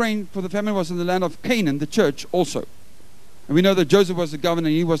buy grain, for the famine was in the land of Canaan, the church also. And we know that Joseph was the governor,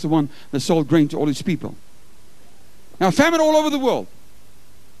 and he was the one that sold grain to all his people. Now, famine all over the world.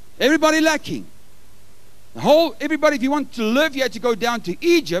 Everybody lacking. Everybody, if you want to live, you had to go down to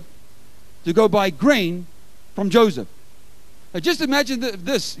Egypt to go buy grain from Joseph. Now, just imagine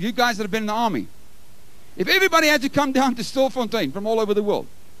this, you guys that have been in the army. If everybody had to come down to Stilfontein from all over the world,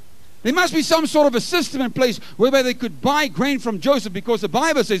 there must be some sort of a system in place whereby they could buy grain from Joseph, because the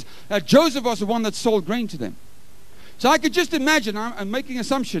Bible says that Joseph was the one that sold grain to them. So I could just imagine, I'm making an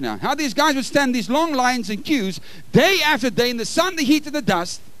assumption now, how these guys would stand in these long lines and queues day after day in the sun, the heat, and the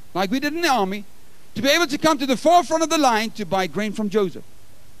dust, like we did in the army, to be able to come to the forefront of the line to buy grain from Joseph.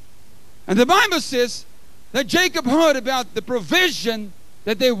 And the Bible says that Jacob heard about the provision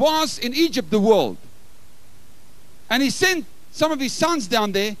that there was in Egypt, the world. And he sent some of his sons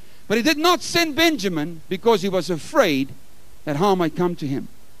down there, but he did not send Benjamin, because he was afraid that harm might come to him.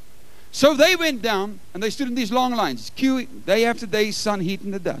 So they went down, and they stood in these long lines, queuing day after day, sun, heat,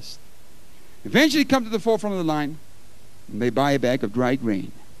 and the dust. Eventually come to the forefront of the line, and they buy a bag of dry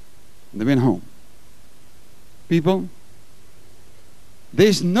grain. And they went home. People,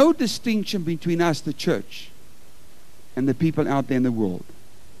 there's no distinction between us, the church, and the people out there in the world.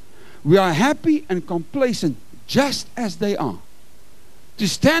 We are happy and complacent just as they are, to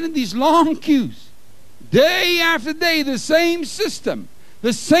stand in these long queues day after day, the same system,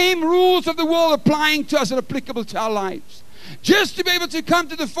 the same rules of the world applying to us and applicable to our lives, just to be able to come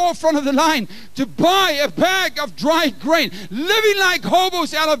to the forefront of the line to buy a bag of dried grain, living like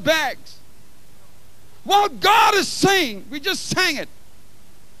hobos out of bags. While God is saying, we just sang it,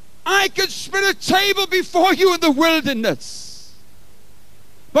 I could spread a table before you in the wilderness.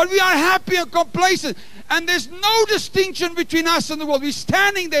 But we are happy and complacent, and there's no distinction between us and the world. We're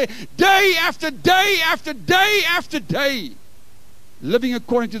standing there day after day after day after day, living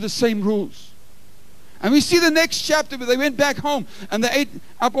according to the same rules. And we see the next chapter where they went back home and they ate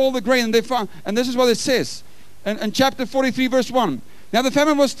up all the grain, and they found, and this is what it says in chapter 43, verse 1. Now the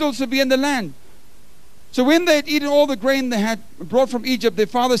famine was still severe in the land. So when they had eaten all the grain they had brought from Egypt, their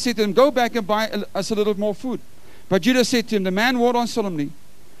father said to them, go back and buy us a little more food. But Judah said to him, the man warned on solemnly,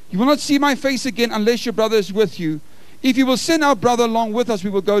 you will not see my face again unless your brother is with you. If you will send our brother along with us, we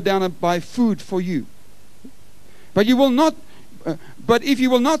will go down and buy food for you. But if you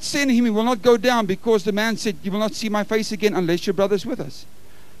will not send him, he will not go down, because the man said, you will not see my face again unless your brother is with us.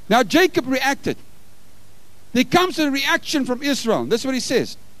 Now Jacob reacted. There comes a reaction from Israel. That's what he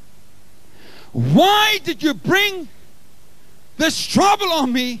says. Why did you bring this trouble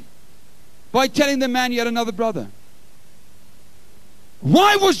on me by telling the man you had another brother?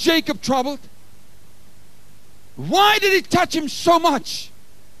 Why was Jacob troubled? Why did it touch him so much?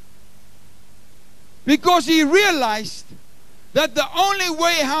 Because he realized that the only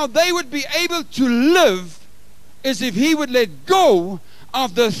way how they would be able to live is if he would let go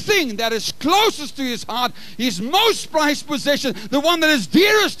of the thing that is closest to his heart, his most prized possession, the one that is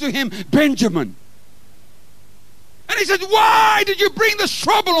dearest to him, Benjamin. And he said, why did you bring this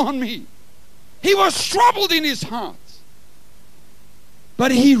trouble on me? He was troubled in his heart.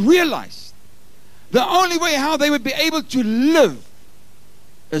 But he realized the only way how they would be able to live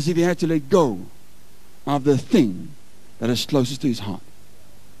is if he had to let go of the thing that is closest to his heart.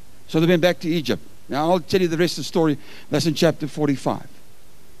 So they went back to Egypt. Now I'll tell you the rest of the story. That's in chapter 45.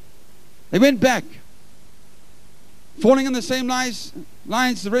 They went back, falling in the same lines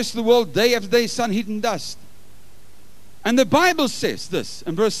the rest of the world, day after day, sun, heat, and dust. And the Bible says this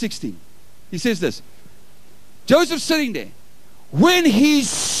in verse 16. He says this. Joseph sitting there, when he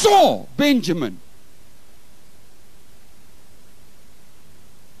saw Benjamin,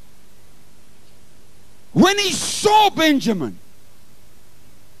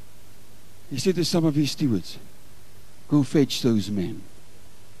 He said to some of his stewards, go fetch those men.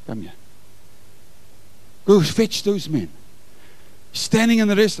 Come here. Go fetch those men. Standing in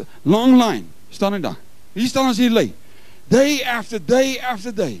the rest, long line, standing daar. Hier staan ons hier lê. Day after day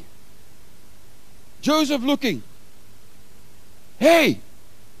after day. Joseph looking. Hey,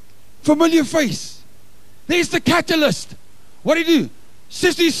 familiar face. There's the catalyst. What do you do?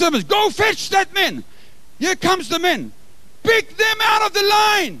 Says to his servants, go fetch that man. Here comes the men. Pick them out of the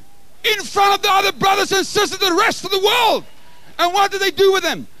line in front of the other brothers and sisters, the rest of the world. And what did they do with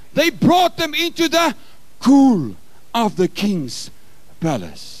them? They brought them into the cool of the king's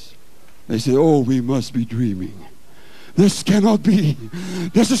palace. They said, oh, we must be dreaming. This cannot be.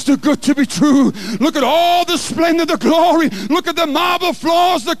 This is too good to be true. Look at all the splendor, the glory. Look at the marble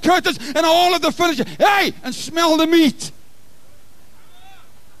floors, the curtains, and all of the furniture. Hey, and smell the meat.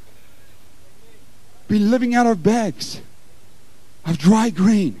 Been living out of bags of dry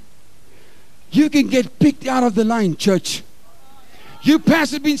grain. You can get picked out of the line, church. You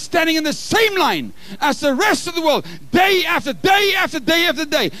pastors have been standing in the same line as the rest of the world, day after day after day after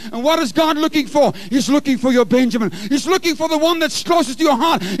day. And what is God looking for? He's looking for your Benjamin. He's looking for the one that's closest to your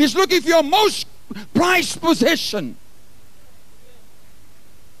heart. He's looking for your most prized possession.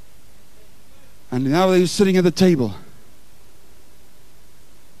 And now they're sitting at the table.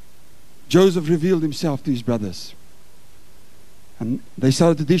 Joseph revealed himself to his brothers. And they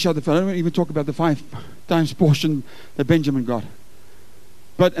started to dish out the food. I don't even talk about the 5 times portion that Benjamin got.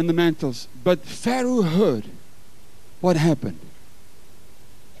 But and the mantles. But Pharaoh heard what happened.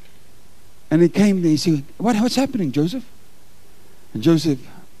 And he came and he said, what's happening, Joseph? And Joseph,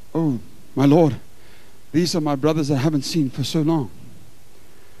 oh, my Lord, these are my brothers I haven't seen for so long.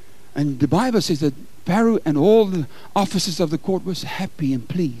 And the Bible says that Pharaoh and all the officers of the court was happy and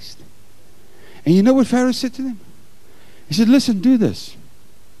pleased. And you know what Pharaoh said to them? He said, listen, do this.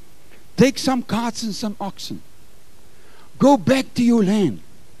 Take some carts and some oxen. Go back to your land.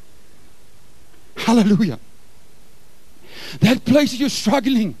 Hallelujah. That place that you're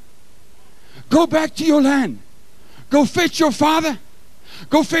struggling. Go back to your land. Go fetch your father.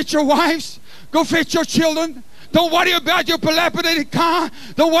 Go fetch your wives. Go fetch your children. Don't worry about your dilapidated car.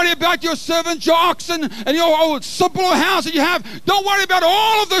 Don't worry about your servants, your oxen, and your old simple house that you have. Don't worry about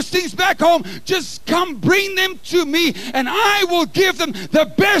all of those things back home. Just come, bring them to me, and I will give them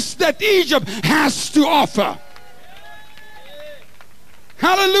the best that Egypt has to offer.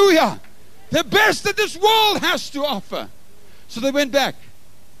 Hallelujah. The best that this world has to offer. So they went back.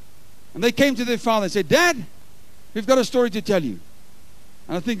 And they came to their father and said, Dad, we've got a story to tell you.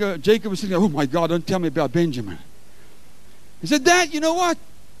 And I think Jacob was thinking, oh my God, don't tell me about Benjamin. He said, Dad, you know what?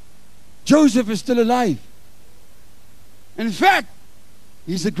 Joseph is still alive. And in fact,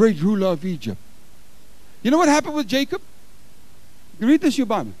 he's the great ruler of Egypt. You know what happened with Jacob? You read this in your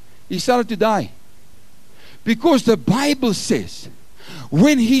Bible. He started to die. Because the Bible says,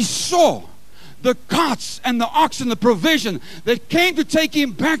 when he saw the carts and the oxen, the provision that came to take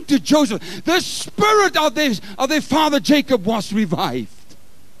him back to Joseph, the spirit of their father Jacob was revived.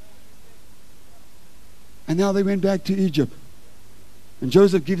 And now they went back to Egypt. And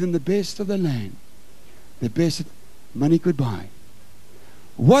Joseph gave them the best of the land, the best that money could buy.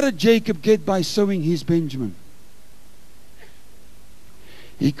 What did Jacob get by sowing his Benjamin?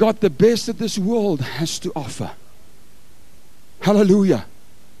 He got the best that this world has to offer. Hallelujah.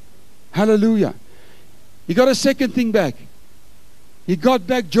 Hallelujah. He got a second thing back. He got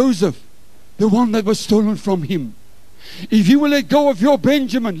back Joseph, the one that was stolen from him. If you will let go of your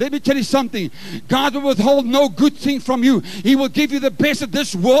Benjamin, let me tell you something. God will withhold no good thing from you. He will give you the best that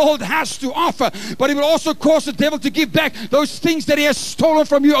this world has to offer. But He will also cause the devil to give back those things that he has stolen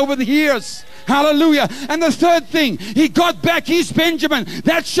from you over the years. Hallelujah. And the third thing, he got back his Benjamin.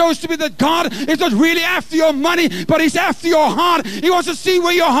 That shows to me that God is not really after your money, but He's after your heart. He wants to see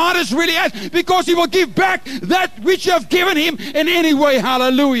where your heart is really at, because He will give back that which you have given Him in any way.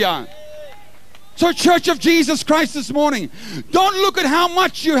 Hallelujah. So, Church of Jesus Christ, this morning, don't look at how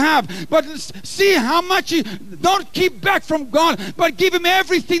much you have, but see how much you don't keep back from God, but give Him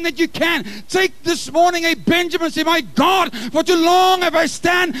everything that you can. Take this morning a Benjamin and say, my God, for too long have I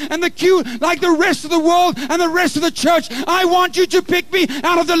stand in the queue like the rest of the world and the rest of the church. I want you to pick me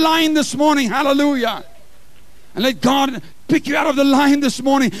out of the line this morning. Hallelujah. And let God pick you out of the line this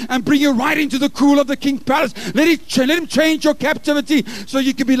morning and bring you right into the cool of the King's palace. Let Him change your captivity so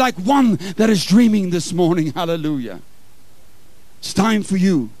you can be like one that is dreaming this morning. Hallelujah. It's time for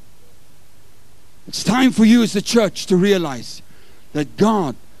you. It's time for you as the church to realize that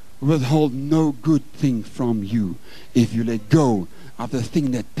God will withhold no good thing from you if you let go of the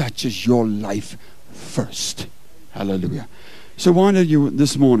thing that touches your life first. Hallelujah. So why don't you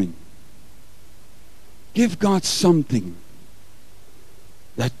this morning Give God something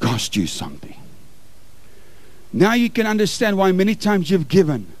that cost you something. Now you can understand why many times you've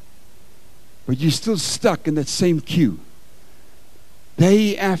given, but you're still stuck in that same queue.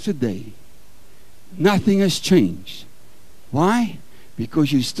 Day after day. Nothing has changed. Why?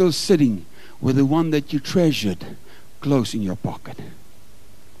 Because you're still sitting with the one that you treasured close in your pocket.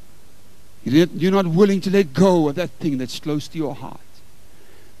 You're not willing to let go of that thing that's close to your heart.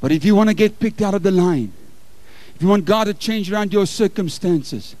 But if you want to get picked out of the line, if you want God to change around your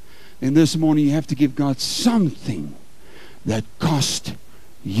circumstances, then this morning you have to give God something that cost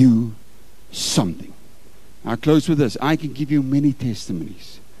you something. I'll close with this. I can give you many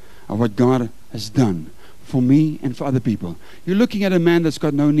testimonies of what God has done for me and for other people. You're looking at a man that's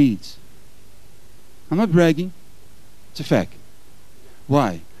got no needs. I'm not bragging. It's a fact.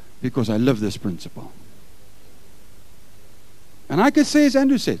 Why? Because I live this principle. And I could say, as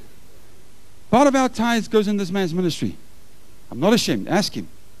Andrew said, part of our tithes goes in this man's ministry. I'm not ashamed. Ask him.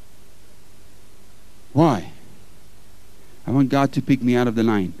 Why? I want God to pick me out of the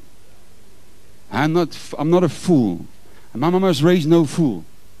line. I'm not a fool. And my mama was raised no fool.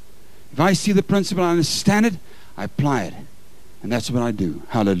 If I see the principle, I understand it, I apply it. And that's what I do.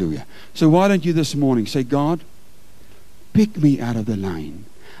 Hallelujah. So why don't you this morning say, God, pick me out of the line.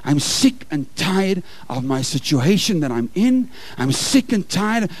 I'm sick and tired of my situation that I'm in. I'm sick and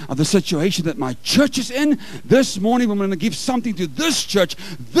tired of the situation that my church is in. This morning, I'm going to give something to this church,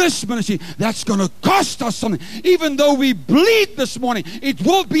 this ministry, that's going to cost us something. Even though we bleed this morning, it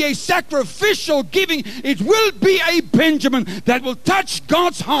will be a sacrificial giving. It will be a Benjamin that will touch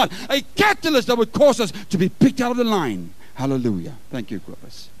God's heart, a catalyst that would cause us to be picked out of the line. Hallelujah. Thank you,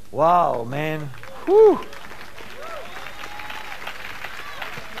 Chris. Wow, man. Whew.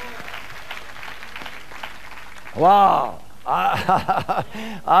 Wow.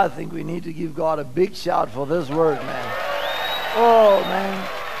 I think we need to give God a big shout for this word, man. Oh, man.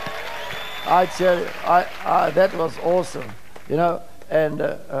 I tell you, that was awesome. You know, and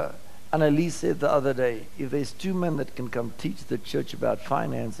Annalise said the other day, if there's two men that can come teach the church about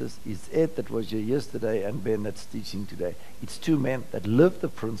finances, it's Ed that was here yesterday and Ben that's teaching today. It's two men that live the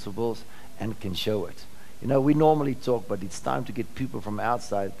principles and can show it. You know, we normally talk, but it's time to get people from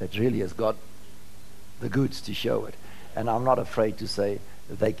outside that really has got the goods to show it. And I'm not afraid to say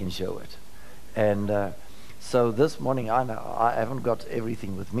that they can show it. And so this morning, I know I haven't got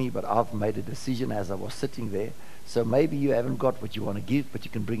everything with me, but I've made a decision as I was sitting there. So maybe you haven't got what you want to give, but you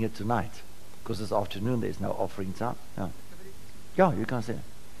can bring it tonight. Because this afternoon, there's no offering time. No. Yeah, you can say it.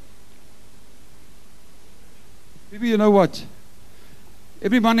 Maybe you know what?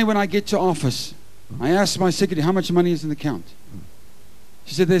 Every Monday when I get to office, I ask my secretary how much money is in the account.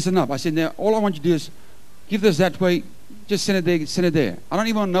 She said, there's enough. I said, now, all I want you to do is give this that way. Just send it there, send it there. I don't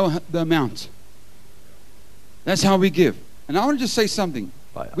even know the amount. That's how we give. And I want to just say something.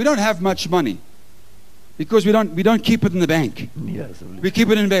 We don't have much money because we don't keep it in the bank. We keep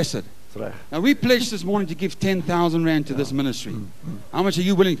it invested. Now, we pledged this morning to give 10,000 rand to this ministry. How much are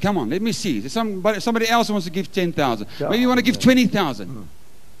you willing? Come on, let me see. Somebody else wants to give 10,000. Maybe you want to give 20,000.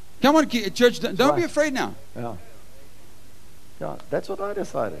 Come on, church, don't be afraid now. Yeah, that's what I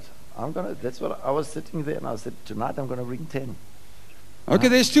decided. That's what I was sitting there and I said, tonight I'm going to bring 10. Okay,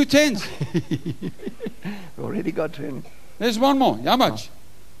 there's 2 tens. We already got 10. There's one more. How much?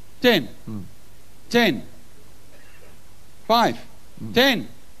 10. 10. 5. 10.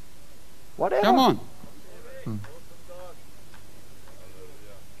 Whatever. Come on.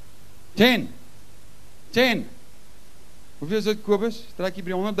 10. 10. Hoeveel is dit, Kobus? Trek jy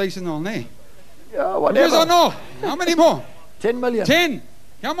by 100,000 al, nee? Yeah, Hoeveel is whatever. daar nog? How many more? 10 million. 10.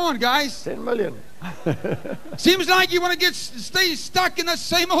 Come on, guys. 10 million. Seems like you want to stay stuck in the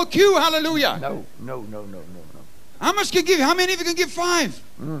same old queue. Hallelujah. No. How much can give? How many of you can give 5?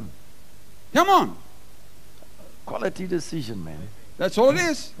 Come on. Quality decision, man. That's all it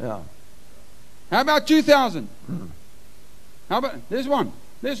is. Yeah. How about 2,000? How about, there's one.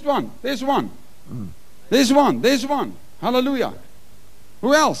 There's one. There's one. There's one. There's one. Hallelujah.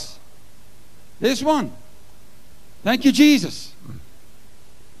 Who else? There's one. Thank you, Jesus.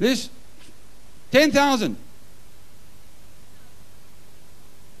 There's 10,000.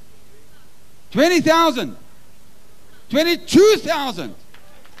 20,000. 22,000.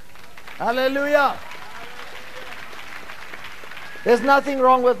 Hallelujah. There's nothing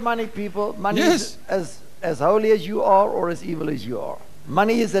wrong with money, people. Money is as holy as you are or as evil as you are.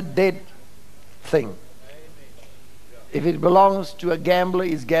 Money is a dead thing. If it belongs to a gambler,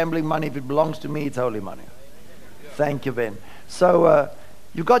 it's gambling money. If it belongs to me, it's holy money. Thank you, Ben. So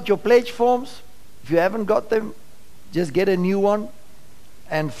you got your pledge forms. If you haven't got them, just get a new one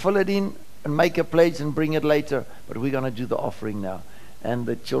and fill it in and make a pledge and bring it later. But we're going to do the offering now. And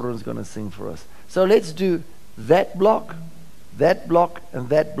the children's going to sing for us. So let's do that block, and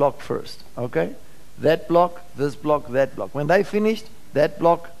that block first. Okay? That block, this block, that block. When they finished, that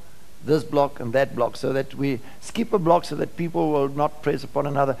block, this block, and that block. So that we skip a block so that people will not press upon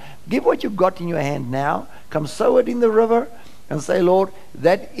another. Give what you got in your hand now. Come sow it in the river and say, Lord,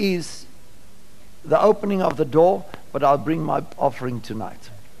 that is the opening of the door, but I'll bring my offering tonight.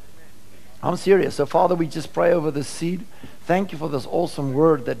 I'm serious. So, Father, we just pray over this seed. Thank you for this awesome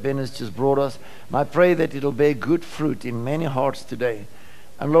word that Ben has just brought us. And I pray that it'll bear good fruit in many hearts today.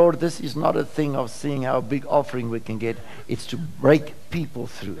 And Lord, this is not a thing of seeing how big offering we can get. It's to break people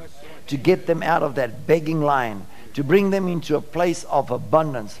through, to get them out of that begging line, to bring them into a place of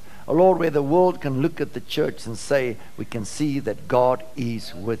abundance. Oh Lord, where the world can look at the church and say, we can see that God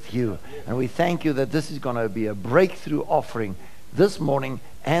is with you. And we thank you that this is going to be a breakthrough offering this morning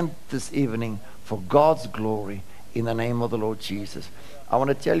and this evening for God's glory in the name of the Lord Jesus. I want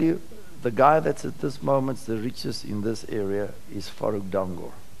to tell you, the guy that's at this moment the richest in this area is Farouk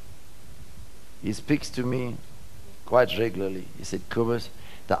Dangor. He speaks to me quite regularly. He said, Kubus,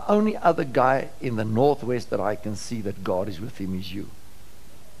 the only other guy in the northwest that I can see that God is with him is you.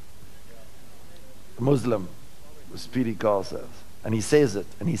 A Muslim, Speedy calls says. And he says it.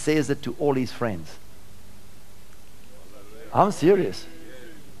 And he says it to all his friends. I'm serious.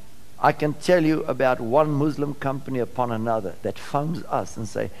 I can tell you about one Muslim company upon another that phones us and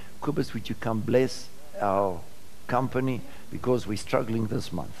say, Kubus, would you come bless our company because we're struggling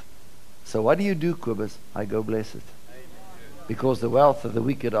this month? So what do you do, Kubus? I go bless it. Because the wealth of the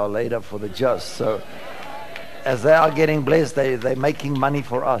wicked are laid up for the just. So as they are getting blessed, they're making money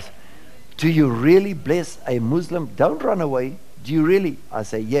for us. Do you really bless a Muslim? Don't run away. Do you really? I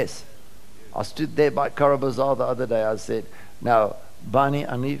say, yes. I stood there by Karabazar the other day. I said, now, Bani,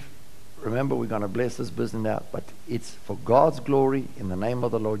 Anif, remember we're going to bless this business now, but it's for God's glory in the name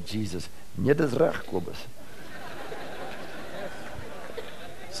of the Lord Jesus.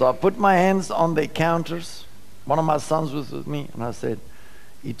 So I put my hands on the counters. One of my sons was with me, and I said,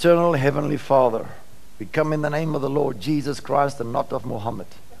 Eternal Heavenly Father, we come in the name of the Lord Jesus Christ and not of Muhammad.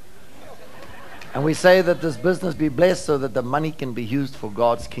 And we say that this business be blessed so that the money can be used for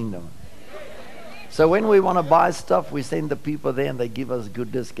God's kingdom. So when we want to buy stuff, we send the people there and they give us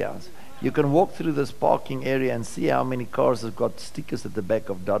good discounts. You can walk through this parking area and see how many cars have got stickers at the back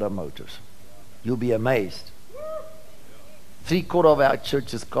of Dada Motors. You'll be amazed. 3/4 of our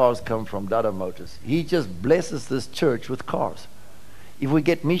church's cars come from Dada Motors. He just blesses this church with cars. If we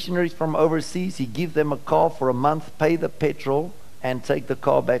get missionaries from overseas, he gives them a car for a month, pay the petrol, and take the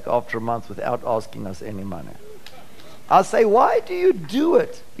car back after a month without asking us any money. I say, why do you do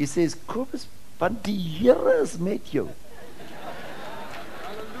it? He says, Kobus, want die Here is met you.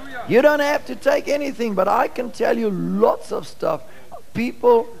 You don't have to take anything, but I can tell you lots of stuff.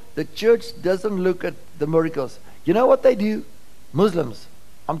 People, the church doesn't look at the miracles. You know what they do? Muslims.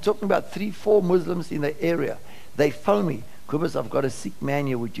 I'm talking about 3-4 Muslims in the area. They phone me, Kobus, I've got a sick man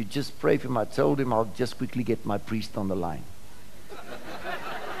here. Would you just pray for him? I told him I'll just quickly get my priest on the line.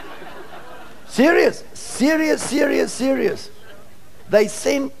 Serious. They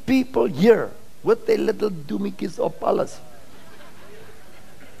send people here with their little doomikis or palace.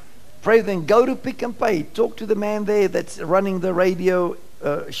 Pray then, go to Pick and Pay. Talk to the man there that's running the radio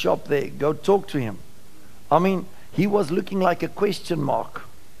shop there. Go talk to him. I mean, he was looking like a question mark.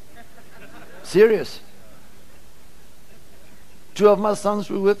 Serious. 2 of my sons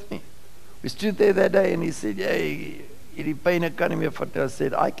were with me. We stood there that day and he said, hey, I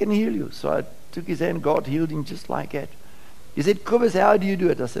said, I can heal you. So I took his hand. God healed him just like that. He said, Kobus, how do you do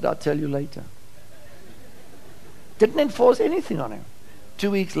it? I said, I'll tell you later. Didn't enforce anything on him.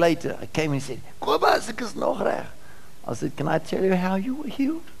 2 weeks later, I came and he said, Kobus, ek is nog reg. I said, can I tell you how you were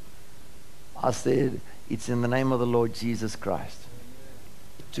healed? I said, it's in the name of the Lord Jesus Christ.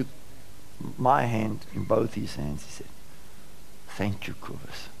 He took my hand in both his hands. He said, thank you,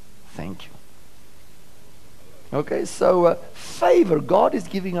 Kobus. Thank you. Okay, so favor. God is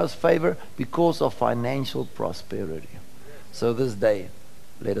giving us favor because of financial prosperity. So this day,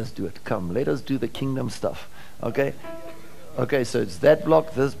 let us do it. Come, let us do the kingdom stuff. Okay? Okay, so it's that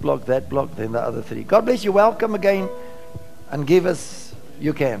block, this block, that block, then the other 3. God bless you. Welcome again. And give us,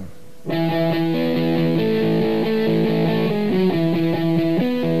 you can.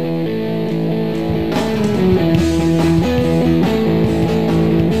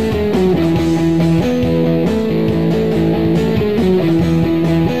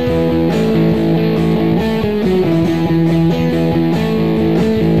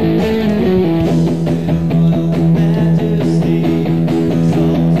 Majesty,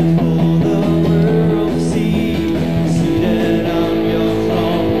 exalted for the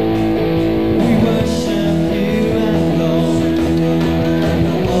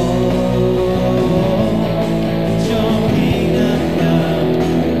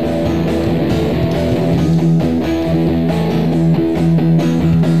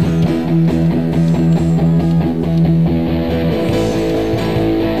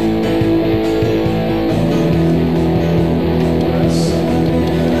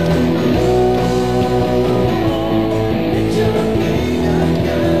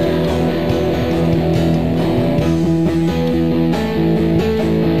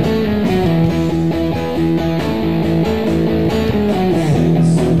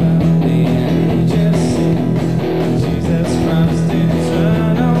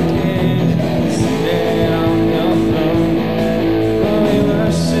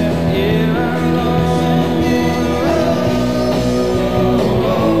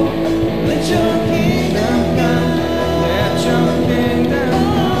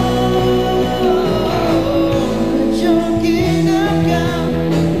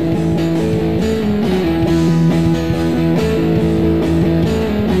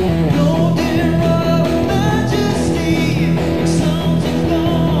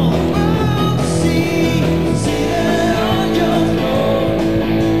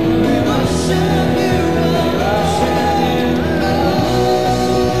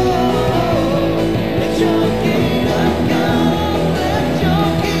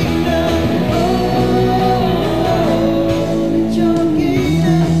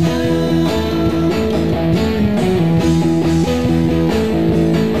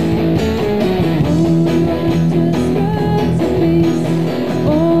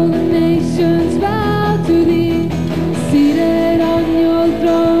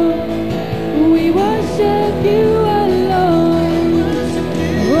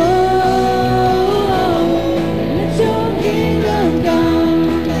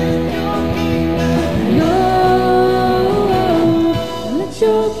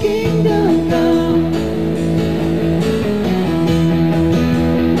kingdom come.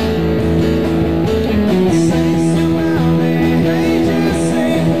 Saints around me, angels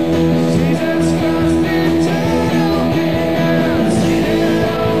sing, Jesus Christ eternal King, seated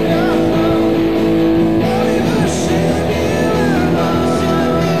on your throne. Lord, we worship you and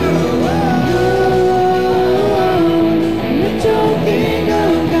worship you. Let your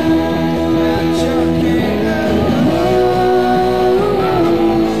kingdom come. Let your kingdom come.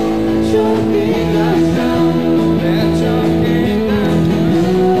 Let your kingdom come. Let your kingdom come.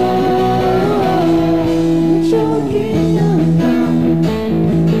 Let your kingdom come.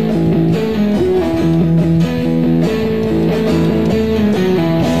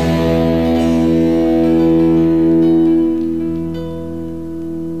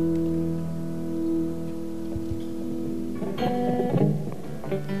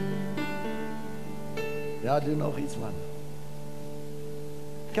 Ja, doe nog iets, man.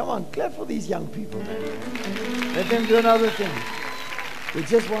 Come on, clap for these young people, man. Let them do another thing. We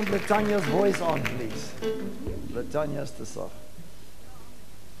just want Latanya's voice on, please. Latanya's te sag.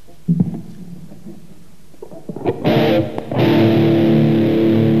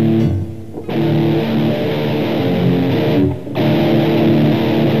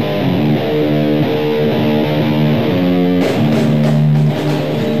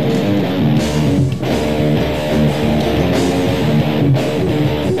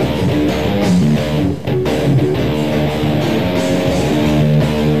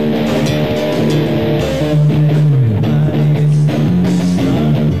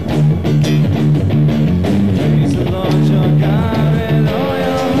 Praise the Lord your God with all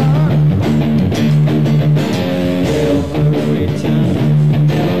your heart. Every tongue,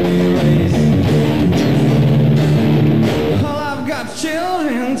 every race. All I've got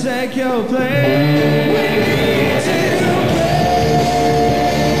children, take your place. We need to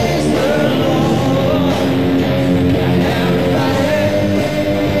praise the Lord. Everybody,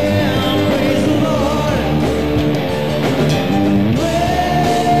 praise the Lord.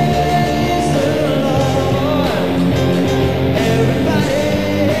 Praise the Lord. Everybody,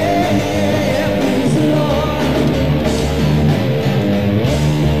 praise the Lord.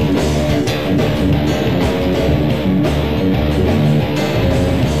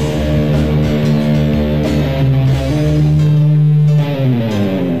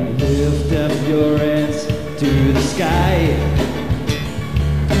 Lift up your hands to the sky.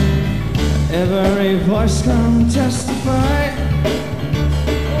 Every voice come testify.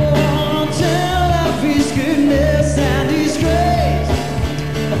 Oh, tell of His goodness and His grace.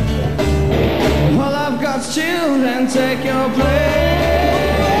 All I've got's children, take your place.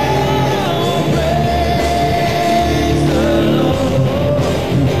 Praise the Lord.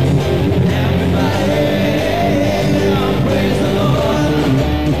 Everybody, praise the Lord.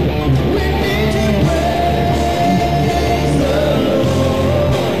 We need to praise the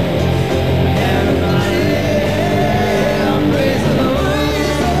Lord. Everybody, praise the Lord.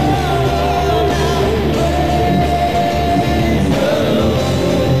 Praise the Lord.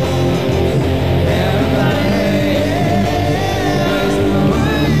 Everybody,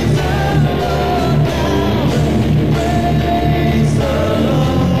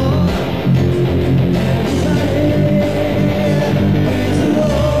 praise the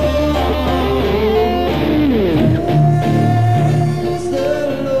Lord. Praise the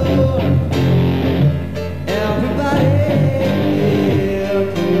Lord. Everybody,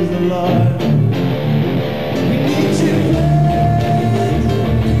 praise the Lord. We need to praise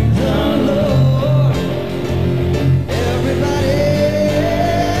the Lord. Everybody,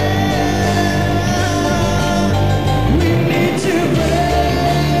 we need to praise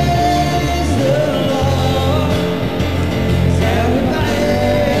the Lord. Everybody,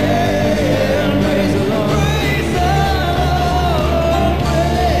 praise the Lord. Praise the Lord.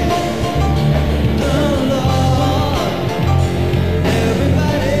 Praise the Lord.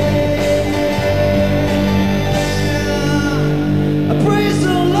 Everybody, praise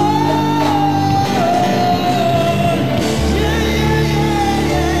the Lord. Yeah, yeah.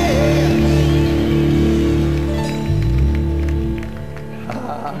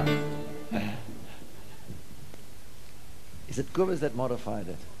 Is it Kubas that modified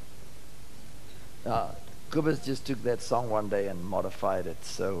it? Kubas just took that song one day and modified it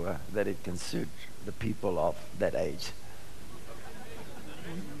so that it can suit the people of that age.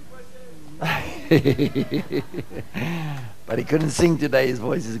 But he couldn't sing today, his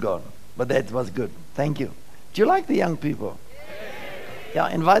voice is gone. But that was good. Thank you. Do you like the young people? Yeah,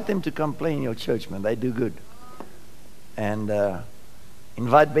 invite them to come play in your church, man. They do good. And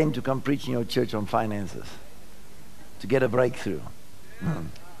invite Ben to come preach in your church on finances to get a breakthrough.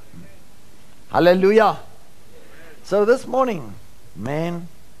 Hallelujah. So this morning, remember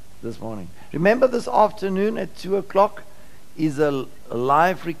this afternoon at 2 o'clock is a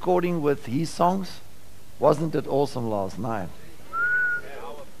live recording with his songs? Wasn't it awesome last night?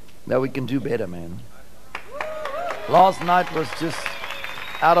 Now we can do better, man. Last night was just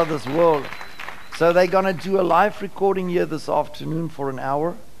out of this world. So they're going to do a live recording here this afternoon for an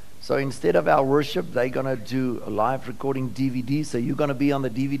hour. So instead of our worship, they're going to do a live recording DVD. So you're going to be on the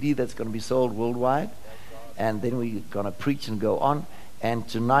DVD that's going to be sold worldwide. And then we're going to preach and go on. And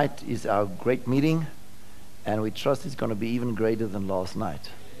tonight is our great meeting. And we trust it's going to be even greater than last night.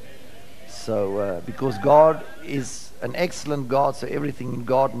 So because God is an excellent God, so everything in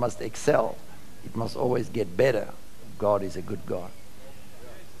God must excel. It must always get better. God is a good God.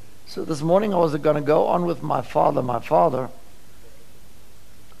 So this morning I was going to go on with my father,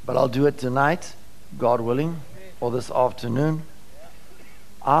 but I'll do it tonight, God willing, or this afternoon.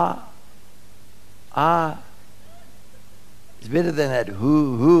 It's better than that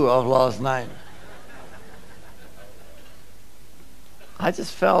who of last night. I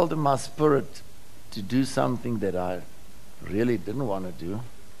just felt in my spirit to do something that I really didn't want to do.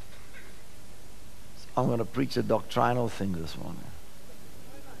 So I'm going to preach a doctrinal thing this morning.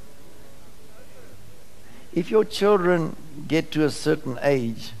 If your children get to a certain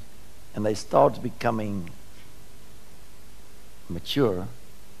age and they start becoming mature,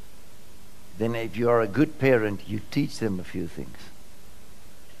 then if you are a good parent, you teach them a few things.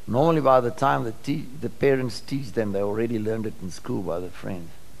 Normally by the time the parents teach them, they already learned it in school by their friends.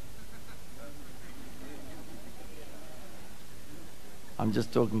 I'm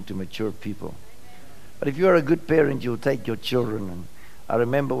just talking to mature people. But if you're a good parent, you'll take your children. And I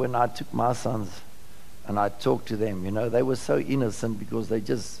remember when I took my sons and I talked to them, they were so innocent because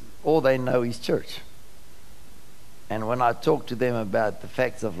all they know is church. And when I talked to them about the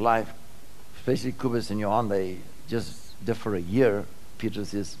facts of life, especially Kubus and Johan, they just differ a year.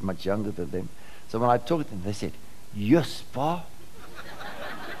 Petrus is much younger than them. So when I talked to them, they said, "Yes, Pa."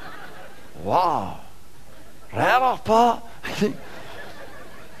 Wow. Regtig, Pa?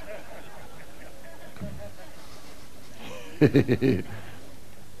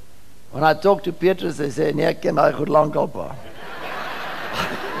 When I talk to Petrus, they say, "Nee, ken daai goed lankal, Pa."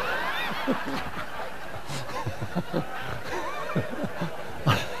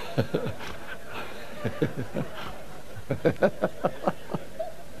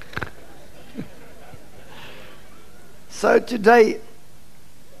 So today,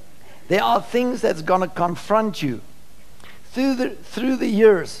 there are things that's going to confront you through the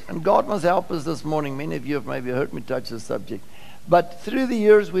years, and God must help us this morning. Many of you have maybe heard me touch this subject. But through the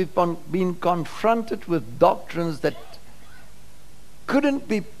years, we've been confronted with doctrines that couldn't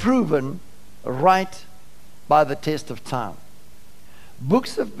be proven right by the test of time.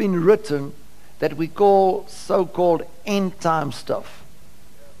 Books have been written that we call so-called end-time stuff.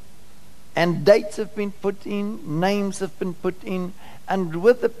 And dates have been put in, names have been put in, and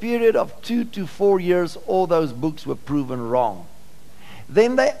with a period of 2 to 4 years, all those books were proven wrong.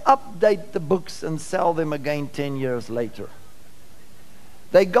 Then they update the books and sell them again 10 years later.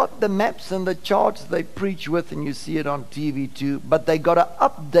 They got the maps and the charts they preach with, and you see it on TV too, but they got to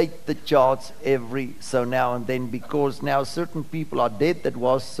update the charts every so now and then, because now certain people are dead that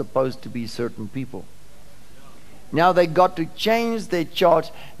was supposed to be certain people. Now they got to change their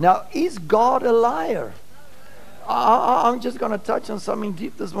charts. Now, is God a liar? I'm just going to touch on something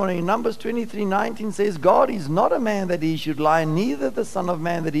deep this morning. Numbers 23:19 says, God is not a man that he should lie, neither the son of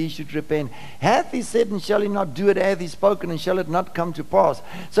man that he should repent. Hath he said, and shall he not do it? Hath he spoken, and shall it not come to pass?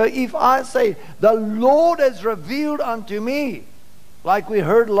 So if I say, the Lord has revealed unto me, like we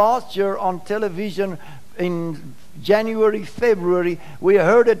heard last year on television in January, February, we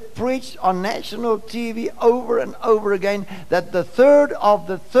heard it preached on national TV over and over again, that the third of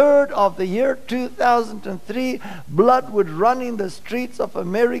the year 2003, blood would run in the streets of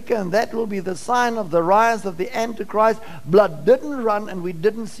America, and that will be the sign of the rise of the Antichrist. Blood didn't run, and we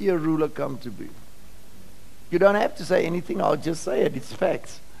didn't see a ruler come to be. You don't have to say anything, I'll just say it, it's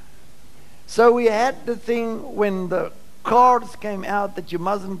facts. So we had the thing when the cards came out that you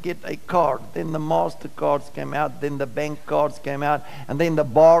mustn't get a card. Then the MasterCards came out, then the bank cards came out, and then the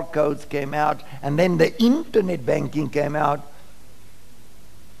barcodes came out, and then the internet banking came out.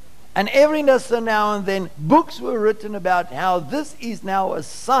 And every now and then books were written about how this is now a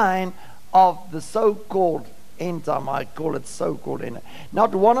sign of the so-called end time. I call it so-called end time.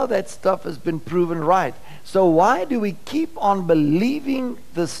 Not one of that stuff has been proven right. So why do we keep on believing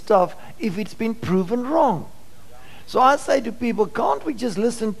the stuff if it's been proven wrong? So I say to people, can't we just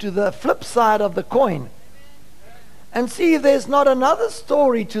listen to the flip side of the coin and see if there's not another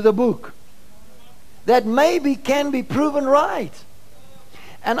story to the book? that maybe can be proven right.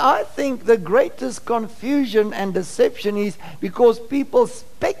 And I think the greatest confusion and deception is because people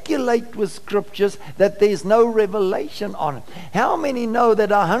speculate with scriptures that there's no revelation on it. How many know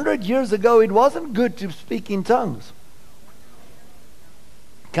that 100 years ago it wasn't good to speak in tongues?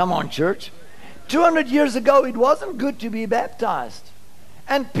 Come on, church. 200 years ago it wasn't good to be baptized.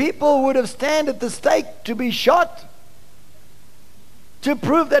 And people would have stand at the stake to be shot to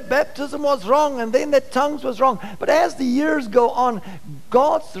prove that baptism was wrong and then that tongues was wrong. But as the years go on,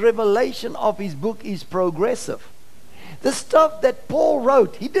 God's revelation of his book is progressive. The stuff that Paul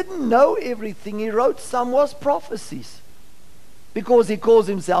wrote, he didn't know everything he wrote. Some was prophecies because he calls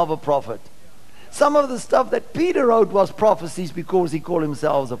himself a prophet. Some of the stuff that Peter wrote was prophecies because he called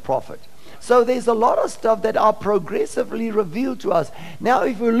himself a prophet. So there's a lot of stuff that are progressively revealed to us. Now,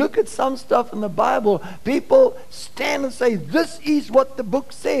 if we look at some stuff in the Bible, people stand and say, this is what the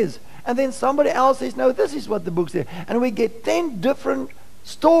book says. And then somebody else says, no, this is what the book says. And we get 10 different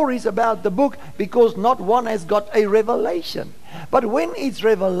stories about the book because not one has got a revelation. But when it's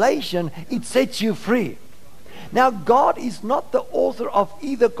revelation, it sets you free. Now, God is not the author of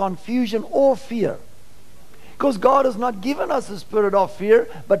either confusion or fear. Because God has not given us a spirit of fear,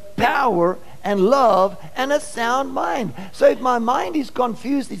 but power and love and a sound mind. So if my mind is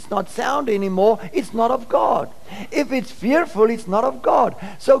confused, it's not sound anymore, it's not of God. If it's fearful, it's not of God.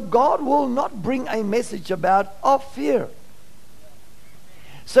 So God will not bring a message about of fear.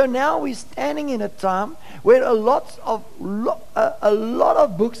 So now we're standing in a time where a lot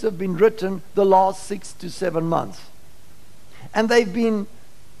of books have been written the last 6 to 7 months. And they've been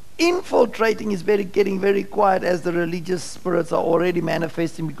infiltrating, is getting very quiet as the religious spirits are already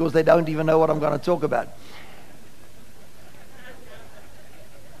manifesting because they don't even know what I'm going to talk about.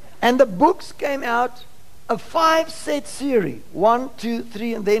 And the books came out, a 5-set series, 1, 2,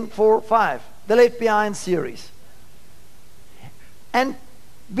 3, and then 4, 5, the Left Behind series. And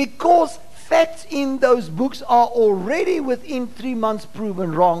because facts in those books are already within 3 months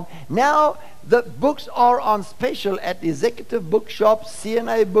proven wrong, now the books are on special at executive bookshops,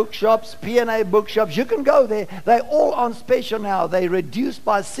 CNA bookshops, PNA bookshops. You can go there. They're all on special now. They reduced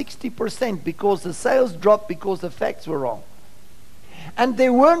by 60% because the sales dropped because the facts were wrong. And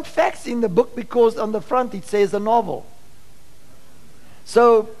there weren't facts in the book because on the front it says a novel.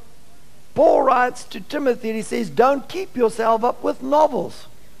 So Paul writes to Timothy, he says, don't keep yourself up with novels.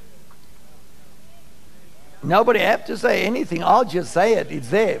 Nobody have to say anything. I'll just say it. It's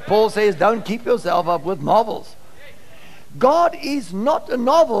there. Paul says, don't keep yourself up with novels. God is not a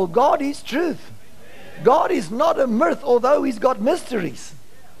novel. God is truth. God is not a myth, although he's got mysteries.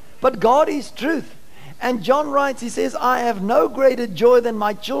 But God is truth. And John writes, he says, I have no greater joy than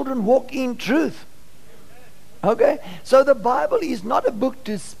my children walk in truth. Okay? So the Bible is not a book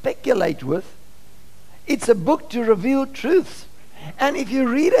to speculate with. It's a book to reveal truths. And if you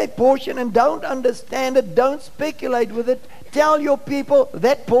read a portion and don't understand it, don't speculate with it. Tell your people,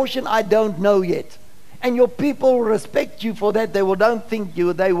 that portion I don't know yet. And your people will respect you for that. They won't think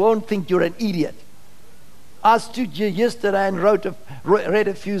you're an idiot. I stood here yesterday and read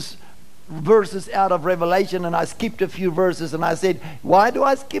a few verses out of Revelation, and I skipped a few verses, and I said, why do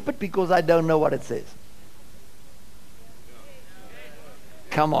I skip it? Because I don't know what it says.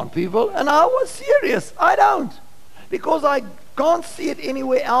 Come on, people. And I was serious. I don't. Because I can't see it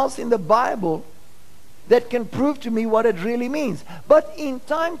anywhere else in the Bible that can prove to me what it really means. But in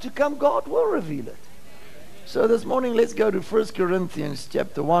time to come, God will reveal it. So this morning, let's go to 1 Corinthians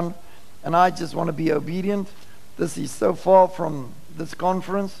chapter 1. And I just want to be obedient. This is so far from this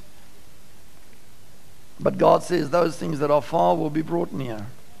conference. But God says those things that are far will be brought near.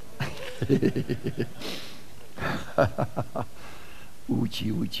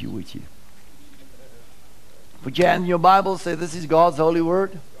 Oochie, oochie, oochie. Put your hand in your Bible, say this is God's holy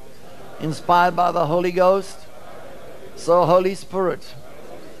word, inspired by the Holy Ghost. So Holy Spirit,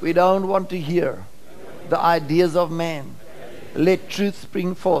 we don't want to hear the ideas of man. Let truth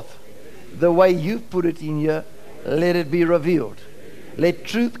spring forth. The way you've put it in here, let it be revealed. Let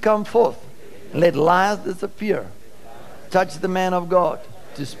truth come forth. Let lies disappear. Touch the man of God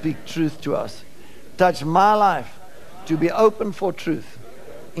to speak truth to us. Touch my life to be open for truth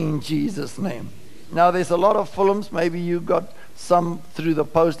in Jesus' name. Now there's a lot of films. Maybe you got some through the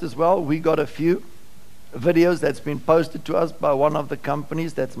post as well. We got a few videos that's been posted to us by one of the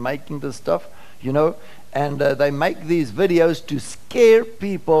companies that's making this stuff, and they make these videos to scare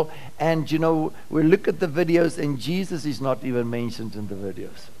people. And we look at the videos and Jesus is not even mentioned in the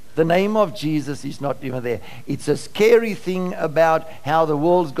videos. The name of Jesus is not even there. It's a scary thing about how the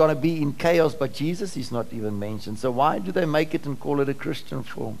world's going to be in chaos, but Jesus is not even mentioned. So why do they make it and call it a Christian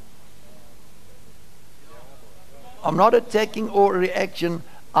film? I'm not attacking or reaction.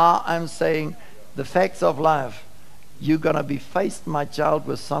 I'm saying the facts of life. You're going to be faced, my child,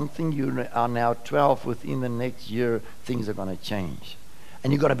 with something. You are now 12. Within the next year, things are going to change.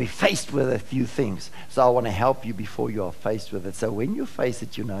 And you're going to be faced with a few things. So I want to help you before you are faced with it. So when you face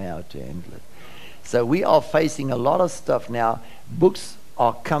it, you know how to handle it. So we are facing a lot of stuff now. Books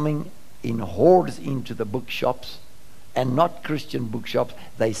are coming in hordes into the bookshops, and not Christian bookshops.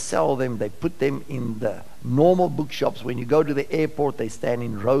 They sell them. They put them in the normal bookshops. When you go to the airport, they stand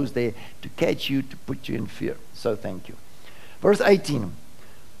in rows there to catch you, to put you in fear. So thank you. Verse 18,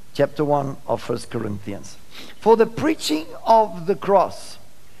 chapter 1 of 1 Corinthians. For the preaching of the cross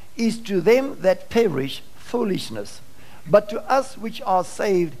is to them that perish foolishness, but to us which are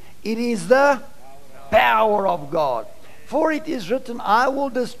saved it is the power of God. For it is written, I will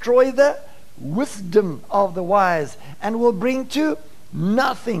destroy the wisdom of the wise, and will bring to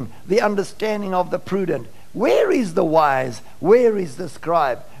nothing the understanding of the prudent. Where is the wise? Where is the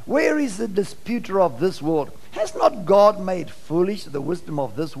scribe? Where is the disputer of this world? Has not God made foolish the wisdom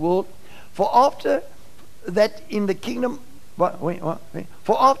of this world? For after that in the kingdom of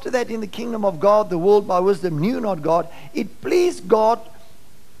God the world by wisdom knew not God, it pleased God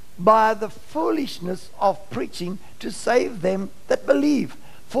by the foolishness of preaching to save them that believe.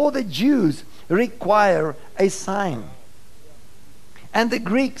 For the Jews require a sign, and the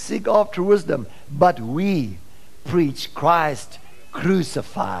Greeks seek after wisdom, but we preach Christ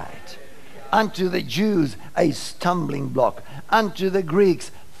crucified. Unto the Jews a stumbling block, unto the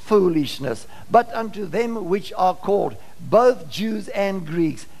Greeks foolishness, but unto them which are called, both Jews and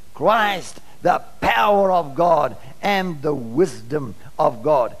Greeks, Christ the power of God and the wisdom of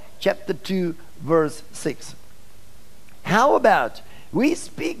God. Chapter 2 verse 6. How about we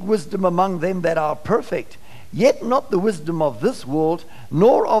speak wisdom among them that are perfect, yet not the wisdom of this world,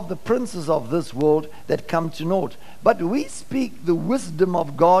 nor of the princes of this world that come to naught. But we speak the wisdom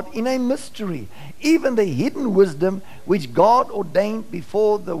of God in a mystery, even the hidden wisdom which God ordained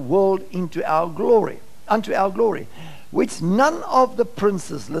before the world unto our glory, which none of the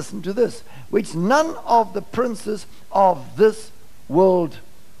princes, listen to this, which none of the princes of this world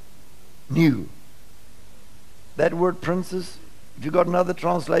knew. That word princes, if you got another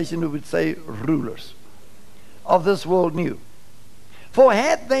translation, it would say rulers of this world knew. For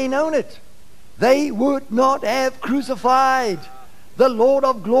had they known it, they would not have crucified the Lord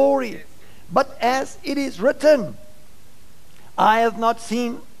of glory. But as it is written, I have not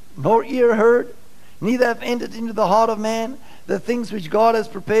seen, nor ear heard, neither have entered into the heart of man the things which God has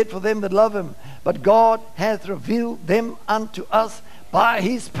prepared for them that love him. But God hath revealed them unto us by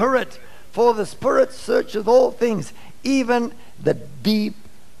his Spirit. For the Spirit searcheth all things, even the deep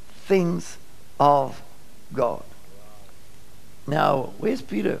things of God. Now, where's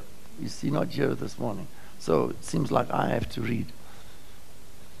Peter? Is he not here this morning? So it seems like I have to read.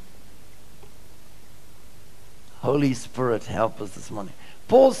 Holy Spirit, help us this morning.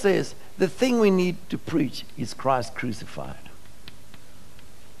 Paul says the thing we need to preach is Christ crucified.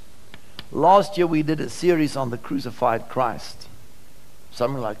 Last year we did a series on the crucified Christ.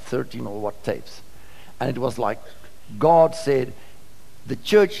 Something like 13 or what tapes. And it was like God said, the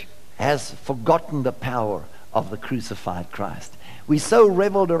church has forgotten the power of the crucified Christ. We so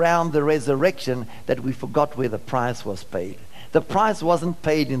reveled around the resurrection that we forgot where the price was paid. The price wasn't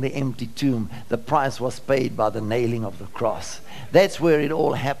paid in the empty tomb. The price was paid by the nailing of the cross. That's where it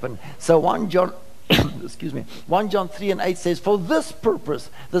all happened. So 1 John 1 John 3 and 8 says, for this purpose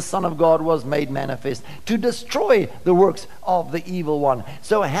the Son of God was made manifest, to destroy the works of the evil one.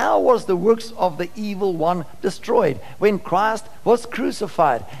 So how was the works of the evil one destroyed? When Christ was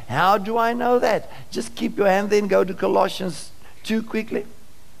crucified. How do I know that? Just keep your hand there and go to Colossians 2 quickly.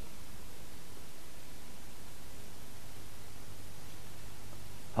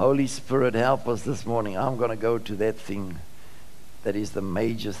 Holy Spirit, help us this morning. I'm going to go to that thing that is the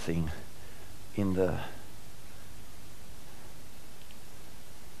major thing in the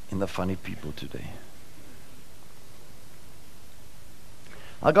funny people today.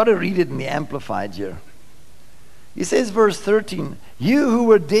 I got to read it in the Amplified here. He says, verse 13, you who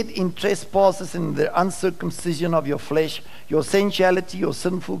were dead in trespasses and the uncircumcision of your flesh, your sensuality, your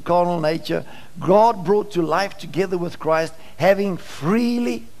sinful carnal nature, God brought to life together with Christ, having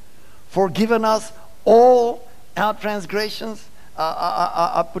freely forgiven us all our transgressions.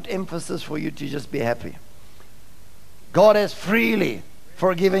 I put emphasis for you to just be happy. God has freely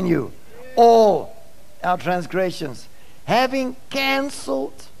forgiven you all our transgressions, having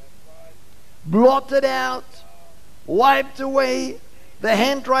cancelled, blotted out, wiped away the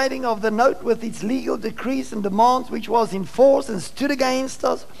handwriting of the note with its legal decrees and demands which was in force and stood against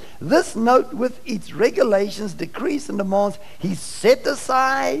us. This note with its regulations, decrees and demands, he set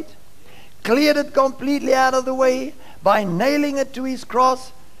aside, cleared it completely out of the way by nailing it to his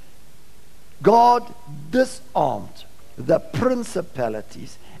cross. God disarmed the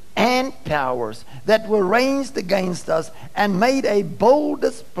principalities and powers that were ranged against us and made a bold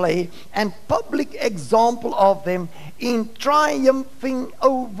display and public example of them, in triumphing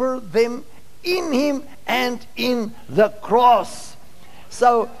over them in him and in the cross.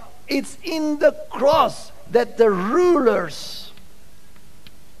 So it's in the cross that the rulers,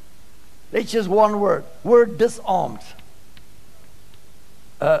 that's just one word, were disarmed.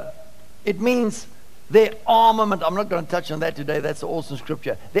 It means their armament. I'm not going to touch on that today. That's an awesome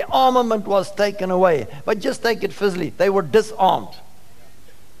scripture. Their armament was taken away. But just take it physically. They were disarmed.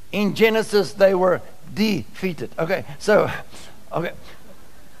 In Genesis, they were defeated. Okay, so, okay.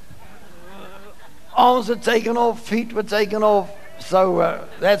 Arms were taken off, feet were taken off. So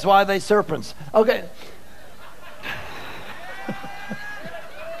that's why they're serpents. Okay.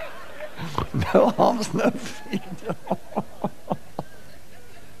 No arms, no feet.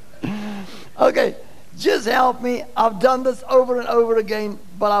 Okay. Just help me. I've done this over and over again,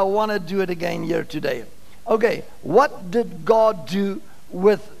 but I want to do it again here today. Okay, what did God do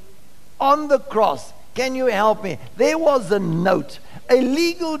on the cross? Can you help me? There was a note, a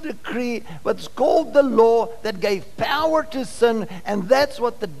legal decree, what's called the law, that gave power to sin, and that's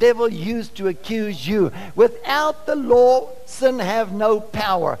what the devil used to accuse you. Without the law, sin have no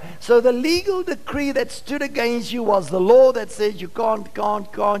power. So the legal decree that stood against you was the law that says you can't,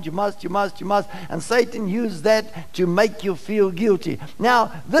 you must, and Satan used that to make you feel guilty.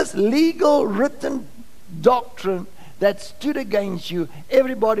 Now, this legal written doctrine that stood against you,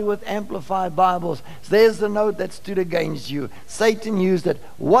 everybody with Amplified Bibles, there's the note that stood against you. Satan used it.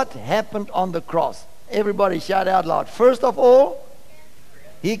 What happened on the cross? Everybody shout out loud. First of all,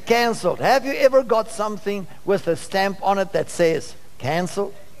 he canceled. Have you ever got something with a stamp on it that says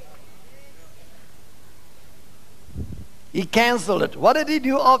cancel? He canceled it. What did he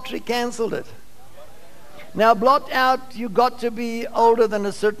do after he canceled it? Now, blot out, you got to be older than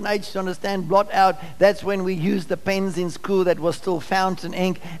a certain age to understand blot out. That's when we used the pens in school that was still fountain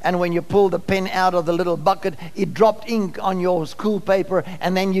ink, and when you pull the pen out of the little bucket, it dropped ink on your school paper,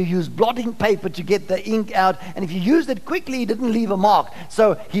 and then you use blotting paper to get the ink out, and if you used it quickly, it didn't leave a mark.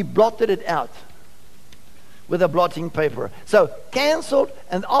 So he blotted it out with a blotting paper. So canceled,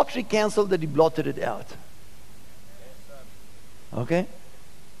 and after he canceled it, he blotted it out. Okay?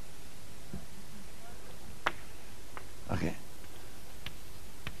 Okay.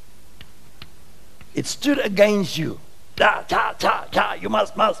 It stood against you. You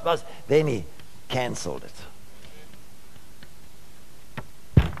must. Then he canceled it.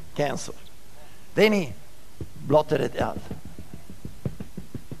 Canceled. Then he blotted it out.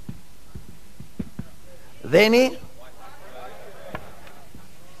 Then he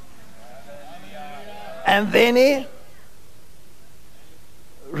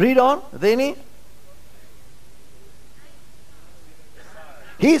read on. Then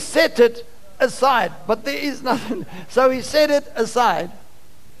he set it aside, but there is nothing. So he set it aside,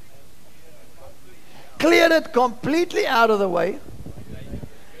 cleared it completely out of the way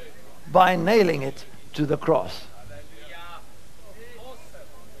by nailing it to the cross.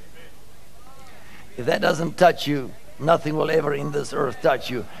 If that doesn't touch you, nothing will ever in this earth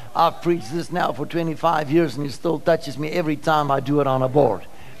touch you. I've preached this now for 25 years and it still touches me every time I do it on a board.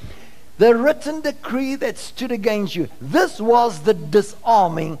 The written decree that stood against you. This was the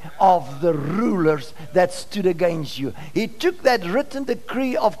disarming of the rulers that stood against you. He took that written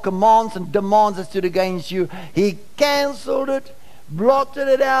decree of commands and demands that stood against you. He canceled it, blotted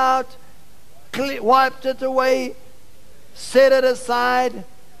it out, wiped it away, set it aside,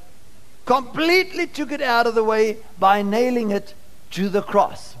 completely took it out of the way by nailing it to the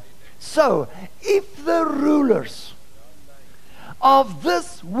cross. So, if the rulers of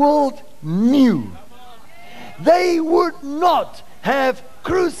this world knew, they would not have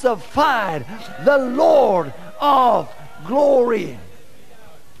crucified the Lord of glory.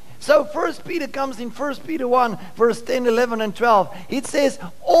 So 1 Peter comes in 1 Peter 1 verse 10, 11 and 12. It says,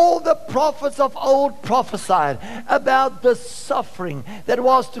 all the prophets of old prophesied about the suffering that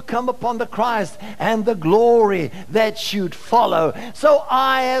was to come upon the Christ and the glory that should follow. So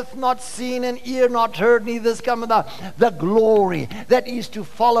eye hath not seen and ear not heard, neither is come the glory that is to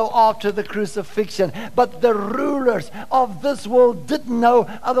follow after the crucifixion. But the rulers of this world didn't know,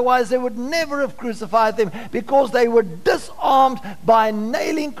 otherwise they would never have crucified them, because they were disarmed by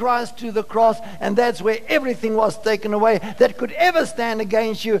nailing Christ Christ to the cross, and that's where everything was taken away that could ever stand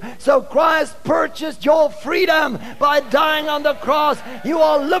against you. So Christ purchased your freedom by dying on the cross. You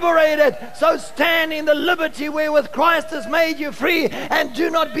are liberated. So stand in the liberty wherewith Christ has made you free, and do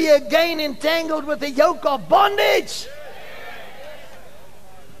not be again entangled with the yoke of bondage.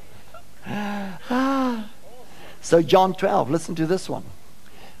 So John 12, listen to this one.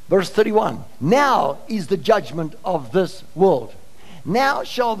 Verse 31. Now is the judgment of this world. Now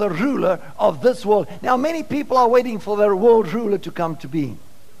shall the ruler of this world. Now many people are waiting for their world ruler to come to being.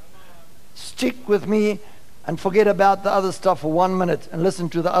 Stick with me and forget about the other stuff for 1 minute and listen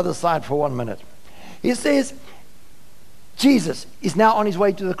to the other side for 1 minute. He says, Jesus is now on his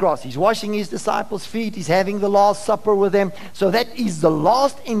way to the cross. He's washing his disciples' feet. He's having the Last Supper with them. So that is the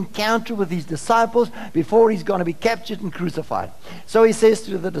last encounter with his disciples before he's going to be captured and crucified. So he says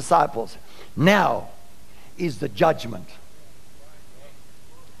to the disciples, now is the judgment.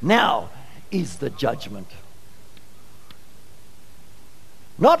 Now is the judgment.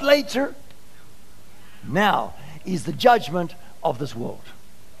 Not later. Now is the judgment of this world.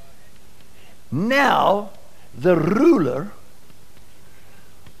 Now the ruler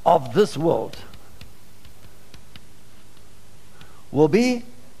of this world will be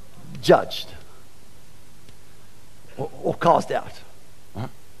judged or cast out.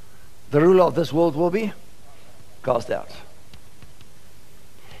 The ruler of this world will be cast out.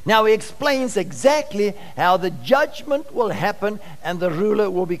 Now he explains exactly how the judgment will happen and the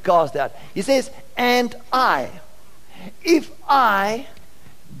ruler will be cast out. He says, and I, if I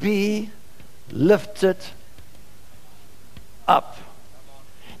be lifted up.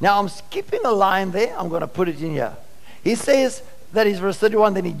 Now I'm skipping a line there. I'm going to put it in here. He says, that is verse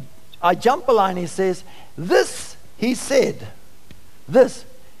 31. Then I jump a line. He says, this, he said, this,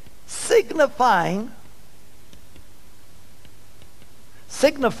 signifying,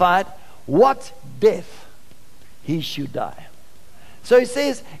 signified what death he should die. So he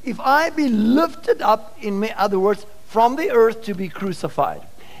says, if I be lifted up, in other words, from the earth to be crucified,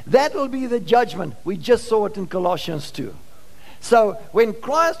 that will be the judgment. We just saw it in Colossians 2. So when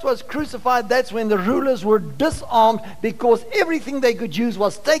Christ was crucified, that's when the rulers were disarmed, because everything they could use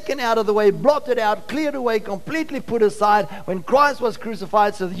was taken out of the way, blotted out, cleared away, completely put aside when Christ was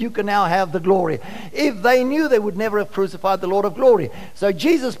crucified, so that you can now have the glory. If they knew, they would never have crucified the Lord of glory. So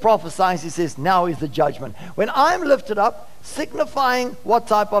Jesus prophesies, he says, now is the judgment. When I'm lifted up, signifying what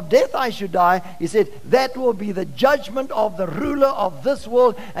type of death I should die, he said, that will be the judgment of the ruler of this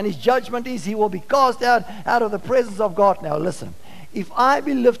world, and his judgment is he will be cast out of the presence of God. Now listen, if I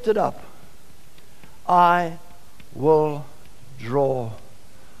be lifted up, I will draw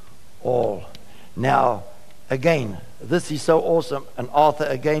all. Now again, this is so awesome, and Arthur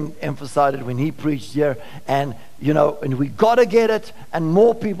again emphasized it when he preached here, and and we got to get it, and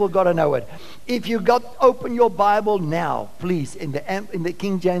more people got to know it. If you open your Bible now, please, in the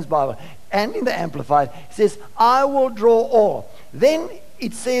King James Bible and in the Amplified, it says, I will draw all. Then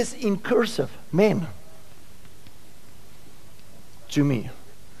it says in cursive, men, to me.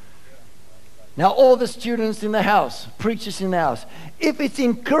 Now all the students in the house, preachers in the house, if it's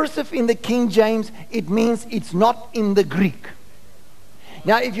in cursive in the King James, it means it's not in the Greek.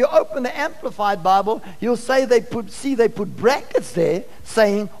 Now if you open the Amplified Bible, you'll say they put brackets there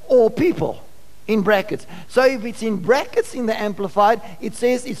saying all people in brackets. So if it's in brackets in the Amplified, it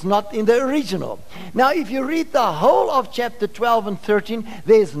says it's not in the original. Now if you read the whole of chapter 12 and 13,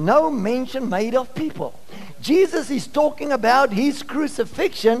 there's no mention made of people. Jesus is talking about his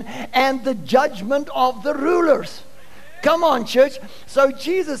crucifixion and the judgment of the rulers. Come on, church. So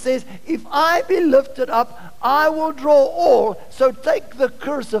Jesus says, if I be lifted up, I will draw all. So take the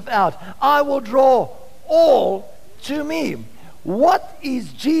cursive out. I will draw all to me. What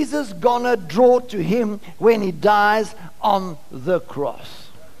is Jesus gonna draw to him when he dies on the cross?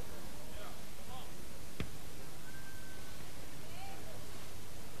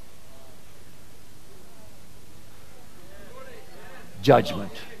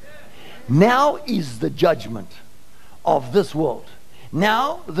 Judgment. Now is the judgment of this world.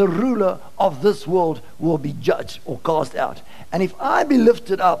 Now the ruler of this world will be judged or cast out. And if I be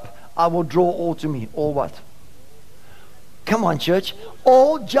lifted up, I will draw all to me. All what? Come on, church.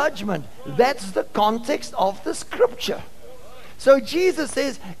 All judgment. That's the context of the scripture. So Jesus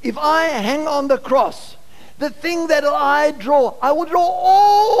says, if I hang on the cross, the thing that I will draw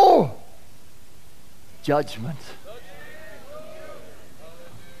all judgment.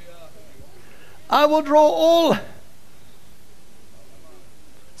 I will draw all.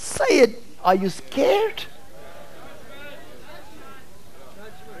 Say it. Are you scared?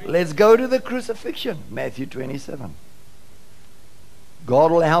 Let's go to the crucifixion. Matthew 27.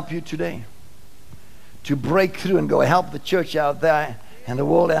 God will help you today to break through and go help the church out there and the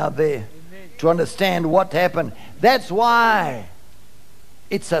world out there to understand what happened. That's why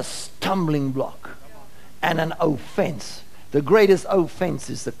it's a stumbling block and an offense. The greatest offense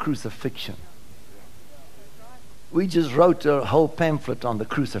is the crucifixion. We just wrote a whole pamphlet on the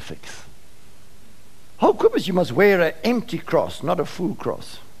crucifix. How Quibus, you must wear an empty cross, not a full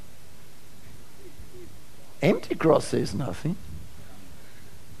cross. Empty cross says nothing.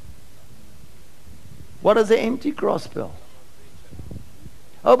 What does the empty cross spell?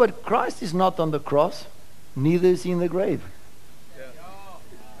 Oh, but Christ is not on the cross, neither is he in the grave.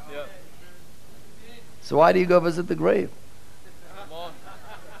 So why do you go visit the grave? Come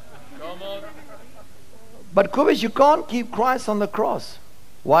on. But Quibus, you can't keep Christ on the cross.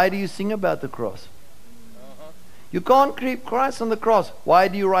 Why do you sing about the cross? You can't keep Christ on the cross. Why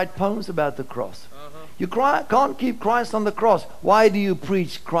do you write poems about the cross? You can't keep Christ on the cross. Why do you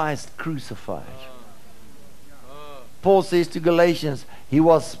preach Christ crucified? Paul says to Galatians, he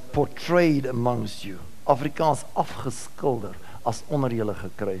was portrayed amongst you. Afrikaans afgeskilder as onder julle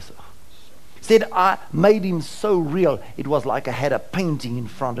gekruisig. Said, I made him so real. It was like I had a painting in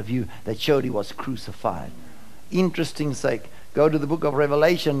front of you that showed he was crucified. Interesting sake. Go to the book of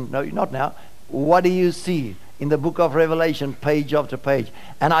Revelation. No, not now. What do you see in the book of Revelation, page after page?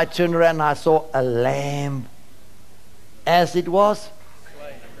 And I turned around and I saw a lamb as it was.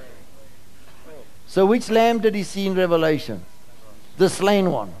 So which lamb did he see in Revelation? The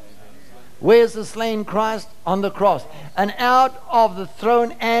slain one. Where's the slain Christ? On the cross. And out of the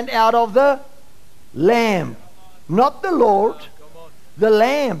throne and out of the Lamb, not the Lord, the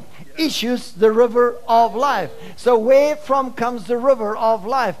Lamb issues the river of life. So where from comes the river of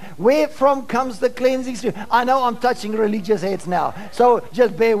life? Where from comes the cleansing stream? I know I'm touching religious heads now, so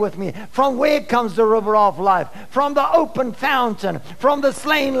just bear with me. From where comes the river of life? From the open fountain, from the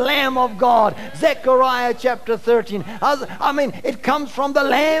slain Lamb of God. Zechariah chapter 13. I mean, it comes from the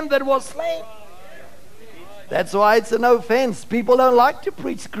Lamb that was slain. That's why it's an offense. People don't like to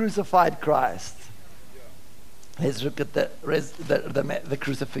preach crucified Christ. Let's look at the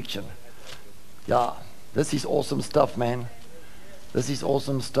crucifixion. Yeah, this is awesome stuff, man. This is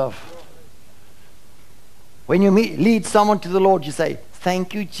awesome stuff. When you lead someone to the Lord, you say,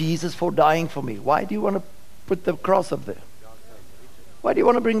 thank you, Jesus, for dying for me. Why do you want to put the cross up there? Why do you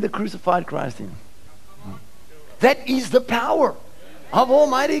want to bring the crucified Christ in? That is the power of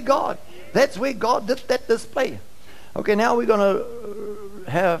Almighty God. That's where God did that display. Okay, now we're going to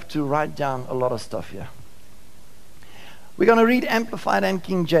have to write down a lot of stuff here. We're going to read Amplified and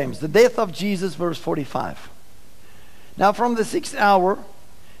King James. The death of Jesus, verse 45. Now from the 6th hour,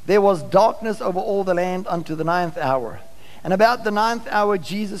 there was darkness over all the land unto the 9th hour. And about the 9th hour,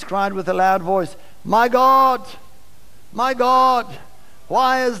 Jesus cried with a loud voice, my God,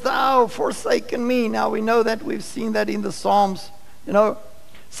 why hast thou forsaken me? Now we know that, we've seen that in the Psalms. You know,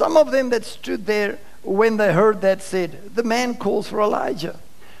 some of them that stood there when they heard that said, the man calls for Elijah.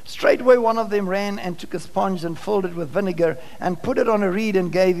 Straightway one of them ran and took a sponge and filled it with vinegar and put it on a reed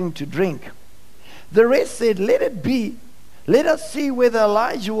and gave him to drink. The rest said, let it be. Let us see whether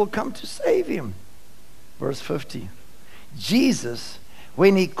Elijah will come to save him. Verse 50. Jesus,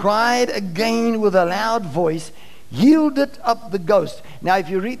 when he cried again with a loud voice, yielded up the ghost. Now if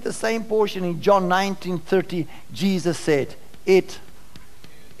you read the same portion in John 19:30, Jesus said, it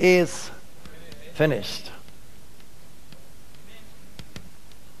is finished.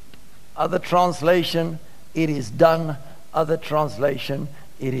 Other translation, it is done. Other translation,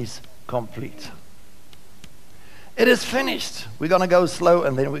 it is complete. It is finished. We're going to go slow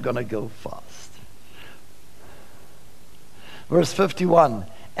and then we're going to go fast. Verse 51,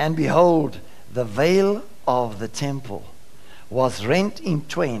 and behold, the veil of the temple was rent in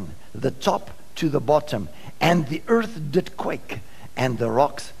twain, the top to the bottom, and the earth did quake, and the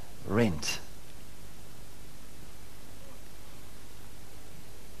rocks rent.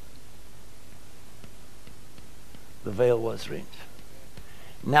 The veil was rent.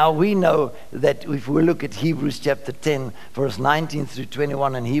 Now we know that if we look at Hebrews chapter 10, verse 19 through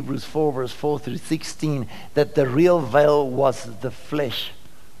 21, and Hebrews 4, verse 4 through 16, that the real veil was the flesh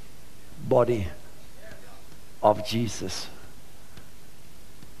body of Jesus.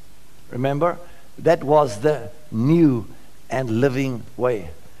 Remember? That was the new and living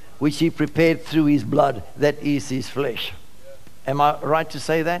way, which he prepared through his blood, that is his flesh. Am I right to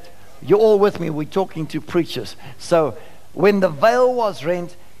say that? You're all with me. We're talking to preachers. So when the veil was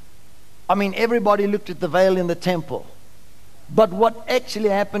rent, I mean, everybody looked at the veil in the temple. But what actually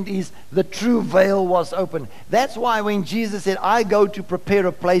happened is the true veil was open. That's why when Jesus said, I go to prepare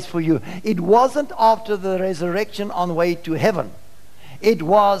a place for you, it wasn't after the resurrection on the way to heaven. It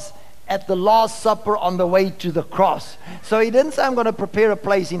was at the Last Supper on the way to the cross. So he didn't say, I'm going to prepare a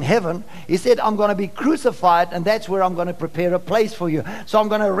place in heaven. He said, I'm going to be crucified, and that's where I'm going to prepare a place for you. So I'm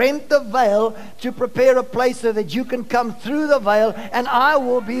going to rent the veil to prepare a place so that you can come through the veil, and I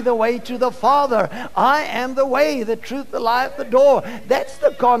will be the way to the Father. I am the way, the truth, the life, the door. That's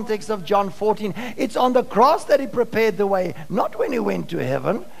the context of John 14. It's on the cross that he prepared the way, not when he went to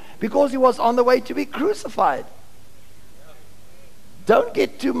heaven, because he was on the way to be crucified. Don't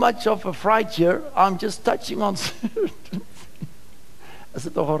get too much of a fright here. I'm just touching on certain things. Is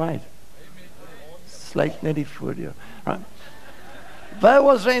it all right? Slight net voor you. Right? Veil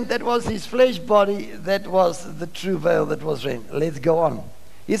was rent. That was his flesh body. That was the true veil that was rent. Let's go on.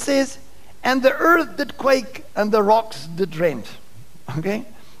 He says, and the earth did quake and the rocks did rent. Okay?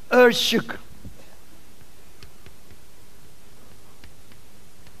 Earth shook.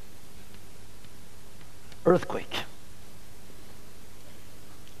 Earthquake.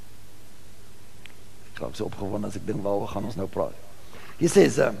 Ik raak so opgewonde as ek dink waaroor gaan ons nou praat. He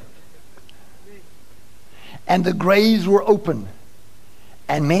says, and the graves were open,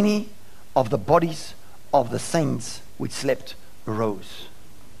 and many of the bodies of the saints which slept arose.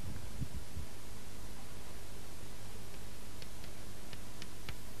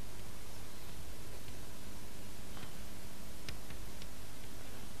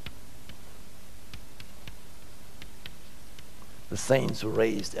 The saints were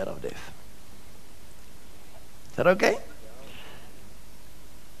raised out of death. Is that okay?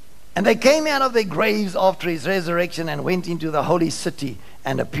 And they came out of their graves after his resurrection and went into the holy city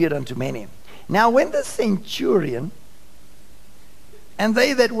and appeared unto many. Now when the centurion and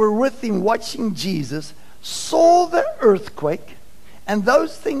they that were with him watching Jesus saw the earthquake and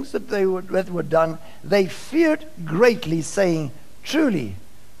those things that were done, they feared greatly, saying, truly,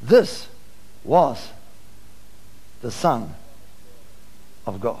 this was the Son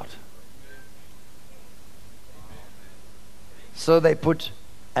of God. So they put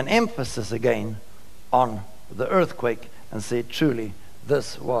an emphasis again on the earthquake and said, truly,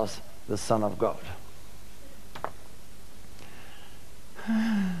 this was the Son of God.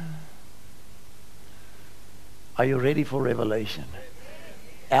 Are you ready for revelation?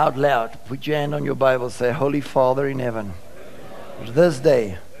 Out loud, put your hand on your Bible, say, Holy Father in heaven, this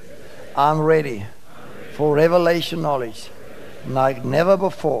day I'm ready for revelation knowledge like never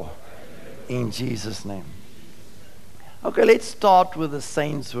before, in Jesus' name. Okay, let's start with the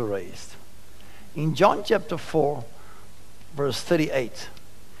saints who were raised. In John chapter 4, verse 38,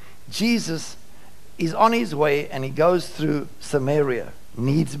 Jesus is on his way and he goes through Samaria,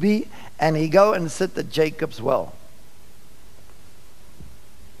 needs be, and he go and sit at Jacob's well.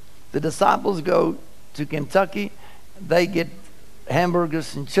 The disciples go to Kentucky, they get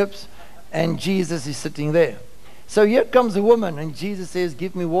hamburgers and chips, and Jesus is sitting there. So here comes a woman, and Jesus says,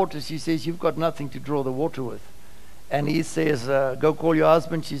 give me water. She says, you've got nothing to draw the water with. And he says, go call your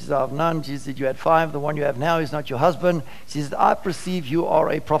husband. She says, I have none. She said, you had 5. The one you have now is not your husband. She says, I perceive you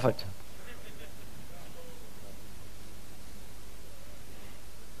are a prophet.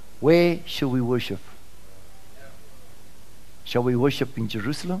 Where shall we worship? Shall we worship in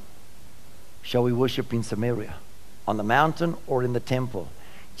Jerusalem? Shall we worship in Samaria? On the mountain or in the temple?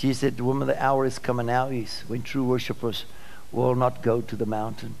 Jesus said, woman, the hour is coming now is when true worshipers will not go to the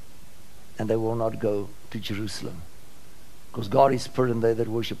mountain and they will not go to Jerusalem. Because God is spirit, and they that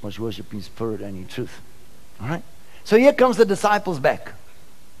worship must worship in spirit and in truth. All right? So here comes the disciples back.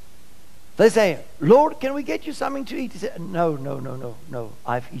 They say, Lord, can we get you something to eat? He said, no,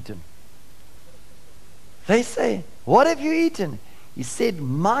 I've eaten. They say, what have you eaten? He said,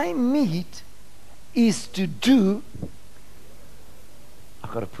 my meat is to do,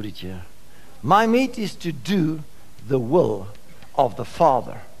 I've got to put it here. My meat is to do the will of the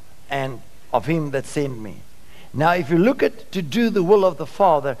Father and of him that sent me. Now, if you look at to do the will of the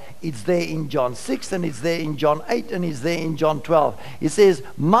Father, it's there in John 6, and it's there in John 8, and it's there in John 12. It says,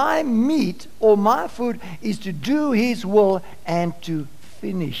 my meat or my food is to do his will and to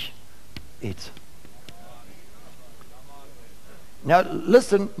finish it. Now,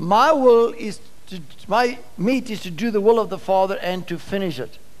 listen, my meat is to do the will of the Father and to finish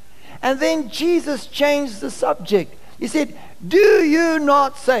it. And then Jesus changed the subject. He said, do you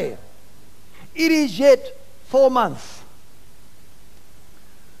not say, it is yet 4 months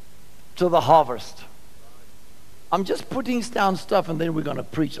to the harvest? I'm just putting down stuff, and then we're going to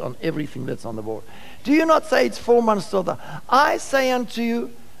preach on everything that's on the board. Do you not say it's 4 months till the... I say unto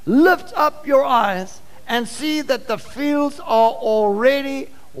you, lift up your eyes and see that the fields are already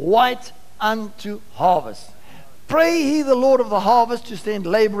white unto harvest. Pray ye the Lord of the harvest to send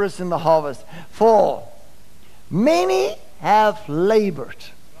laborers in the harvest. For many have labored,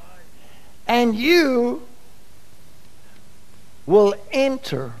 and you will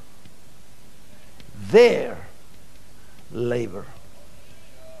enter their labor.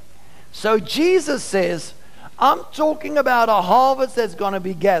 So Jesus says, I'm talking about a harvest that's going to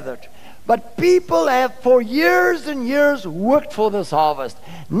be gathered. But people have for years and years worked for this harvest.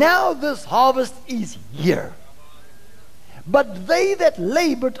 Now this harvest is here. But they that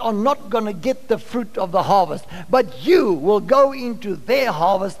labored are not going to get the fruit of the harvest. But you will go into their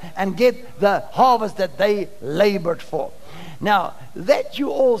harvest and get the harvest that they labored for. Now, that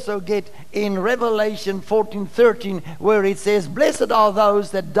you also get in Revelation 14:13, where it says, Blessed are those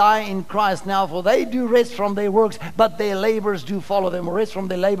that die in Christ now, for they do rest from their works, but their labors do follow them. Or rest from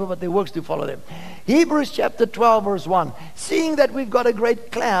their labor, but their works do follow them. Hebrews chapter 12, verse 1. Seeing that we've got a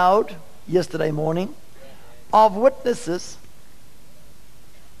great cloud, yesterday morning, of witnesses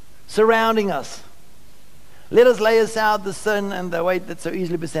surrounding us. Let us lay aside the sin and the weight that so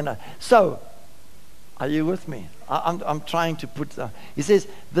easily beset us. So, are you with me? I'm trying to put... he says,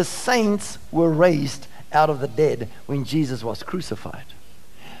 the saints were raised out of the dead when Jesus was crucified.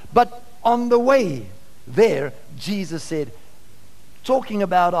 But on the way there, Jesus said, talking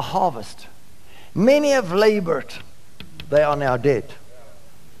about a harvest, many have labored, they are now dead.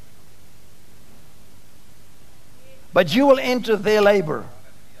 But you will enter their labor,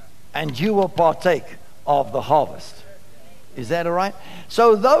 and you will partake of the harvest. Is that all right?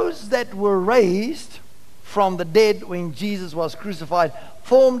 So those that were raised from the dead when Jesus was crucified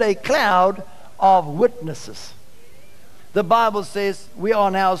formed a cloud of witnesses. The Bible says we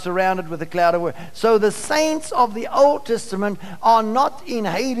are now surrounded with a cloud of witnesses. So the saints of the Old Testament are not in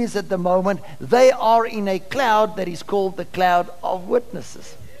Hades at the moment. They are in a cloud that is called the cloud of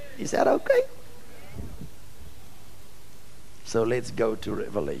witnesses. Is that okay? So let's go to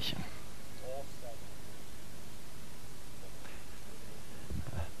Revelation.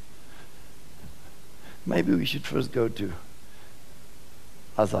 Maybe we should first go to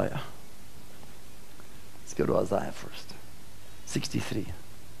Isaiah. Let's go to Isaiah first. 63.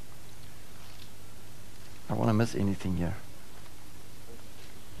 I don't want to miss anything here.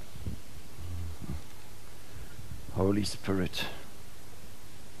 Holy Spirit.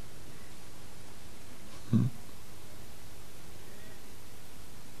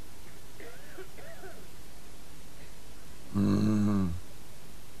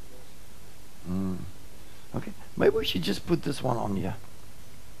 Okay, maybe we should just put this one on here.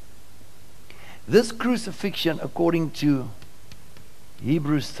 This crucifixion, according to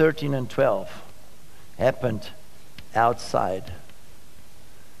Hebrews 13 and 12, happened outside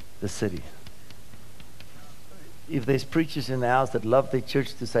the city. If there's preachers in the house that love their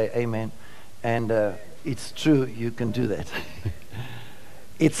church to say amen, and it's true, you can do that.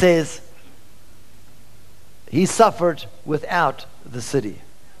 It says, he suffered without the city.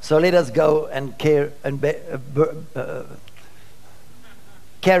 So let us go and carry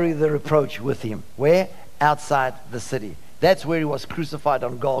the reproach with him. Where? Outside the city. That's where he was crucified,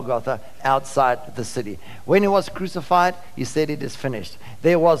 on Golgotha, outside the city. When he was crucified, he said, it is finished.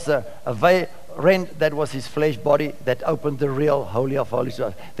 There was a rent that was his flesh body that opened the real Holy of Holies to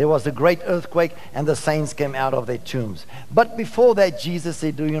us. There was a great earthquake, and the saints came out of their tombs. But before that, Jesus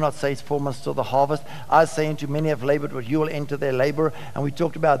said, do you not say it's 4 months till the harvest? I say unto many have labored, but you will enter their labor. And we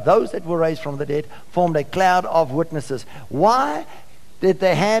talked about those that were raised from the dead formed a cloud of witnesses. Why did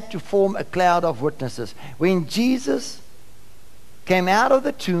they have to form a cloud of witnesses? When Jesus came out of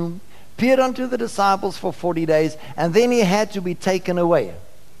the tomb, appeared unto the disciples for 40 days, and then he had to be taken away.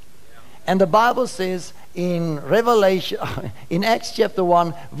 And the Bible says in Revelation, in Acts chapter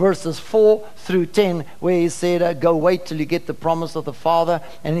 1, verses 4 through 10, where he said, go wait till you get the promise of the Father.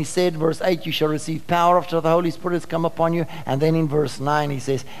 And he said, verse 8, you shall receive power after the Holy Spirit has come upon you. And then in verse 9, he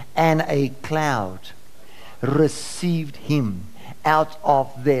says, and a cloud received him out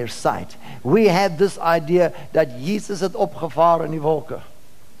of their sight. We had this idea that Jesus had opgevaar in die wolke.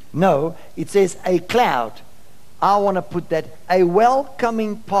 No, it says a cloud. I want to put that, a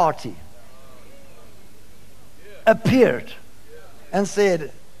welcoming party appeared and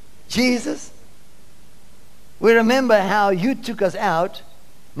said, Jesus, we remember how you took us out.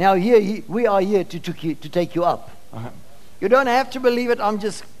 Now here we are here to take you up. You don't have to believe it. I'm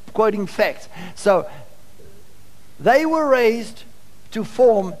just quoting facts. So they were raised to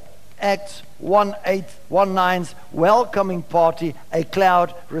form Acts 1:8-1:9's welcoming party. A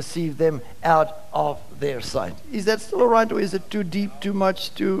cloud received them out of their sight. Is that still all right, or is it too deep, too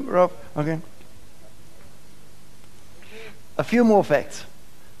much, too rough? Okay. A few more facts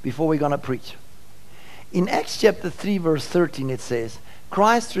before we're going to preach. In Acts chapter 3 verse 13 it says,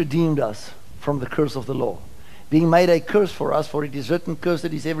 Christ redeemed us from the curse of the law, being made a curse for us, for it is written, cursed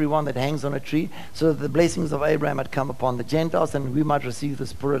is everyone that hangs on a tree, so that the blessings of Abraham had come upon the Gentiles, and we might receive the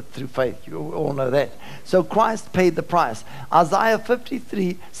Spirit through faith. You all know that. So Christ paid the price. Isaiah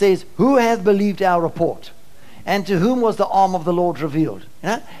 53 says, who hath believed our report? And to whom was the arm of the Lord revealed?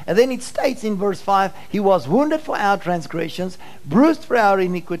 Yeah? And then it states in verse 5, he was wounded for our transgressions, bruised for our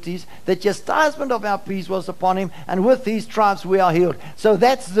iniquities, the chastisement of our peace was upon him, and with these stripes we are healed. So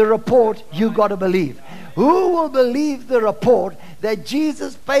that's the report you got to believe. Who will believe the report that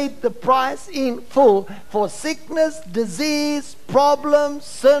Jesus paid the price in full for sickness, disease, problems,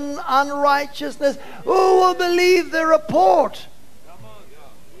 sin, unrighteousness? Who will believe the report?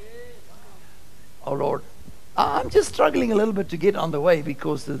 Oh Lord, I'm just struggling a little bit to get on the way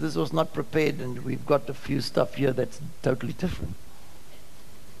because this was not prepared, and we've got a few stuff here that's totally different.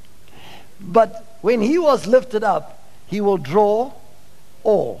 But when he was lifted up, he will draw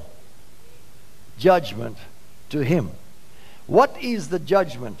all judgment to him. What is the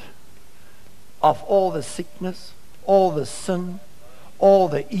judgment of all the sickness, all the sin, all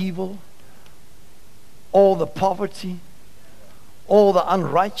the evil, all the poverty, all the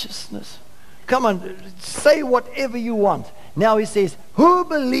unrighteousness? Come on, say whatever you want. Now he says, who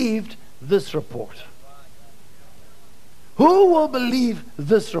believed this report? Who will believe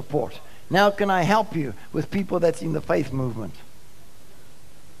this report? Now can I help you with people that's in the faith movement?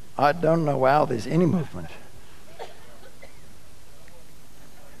 I don't know how there's any movement.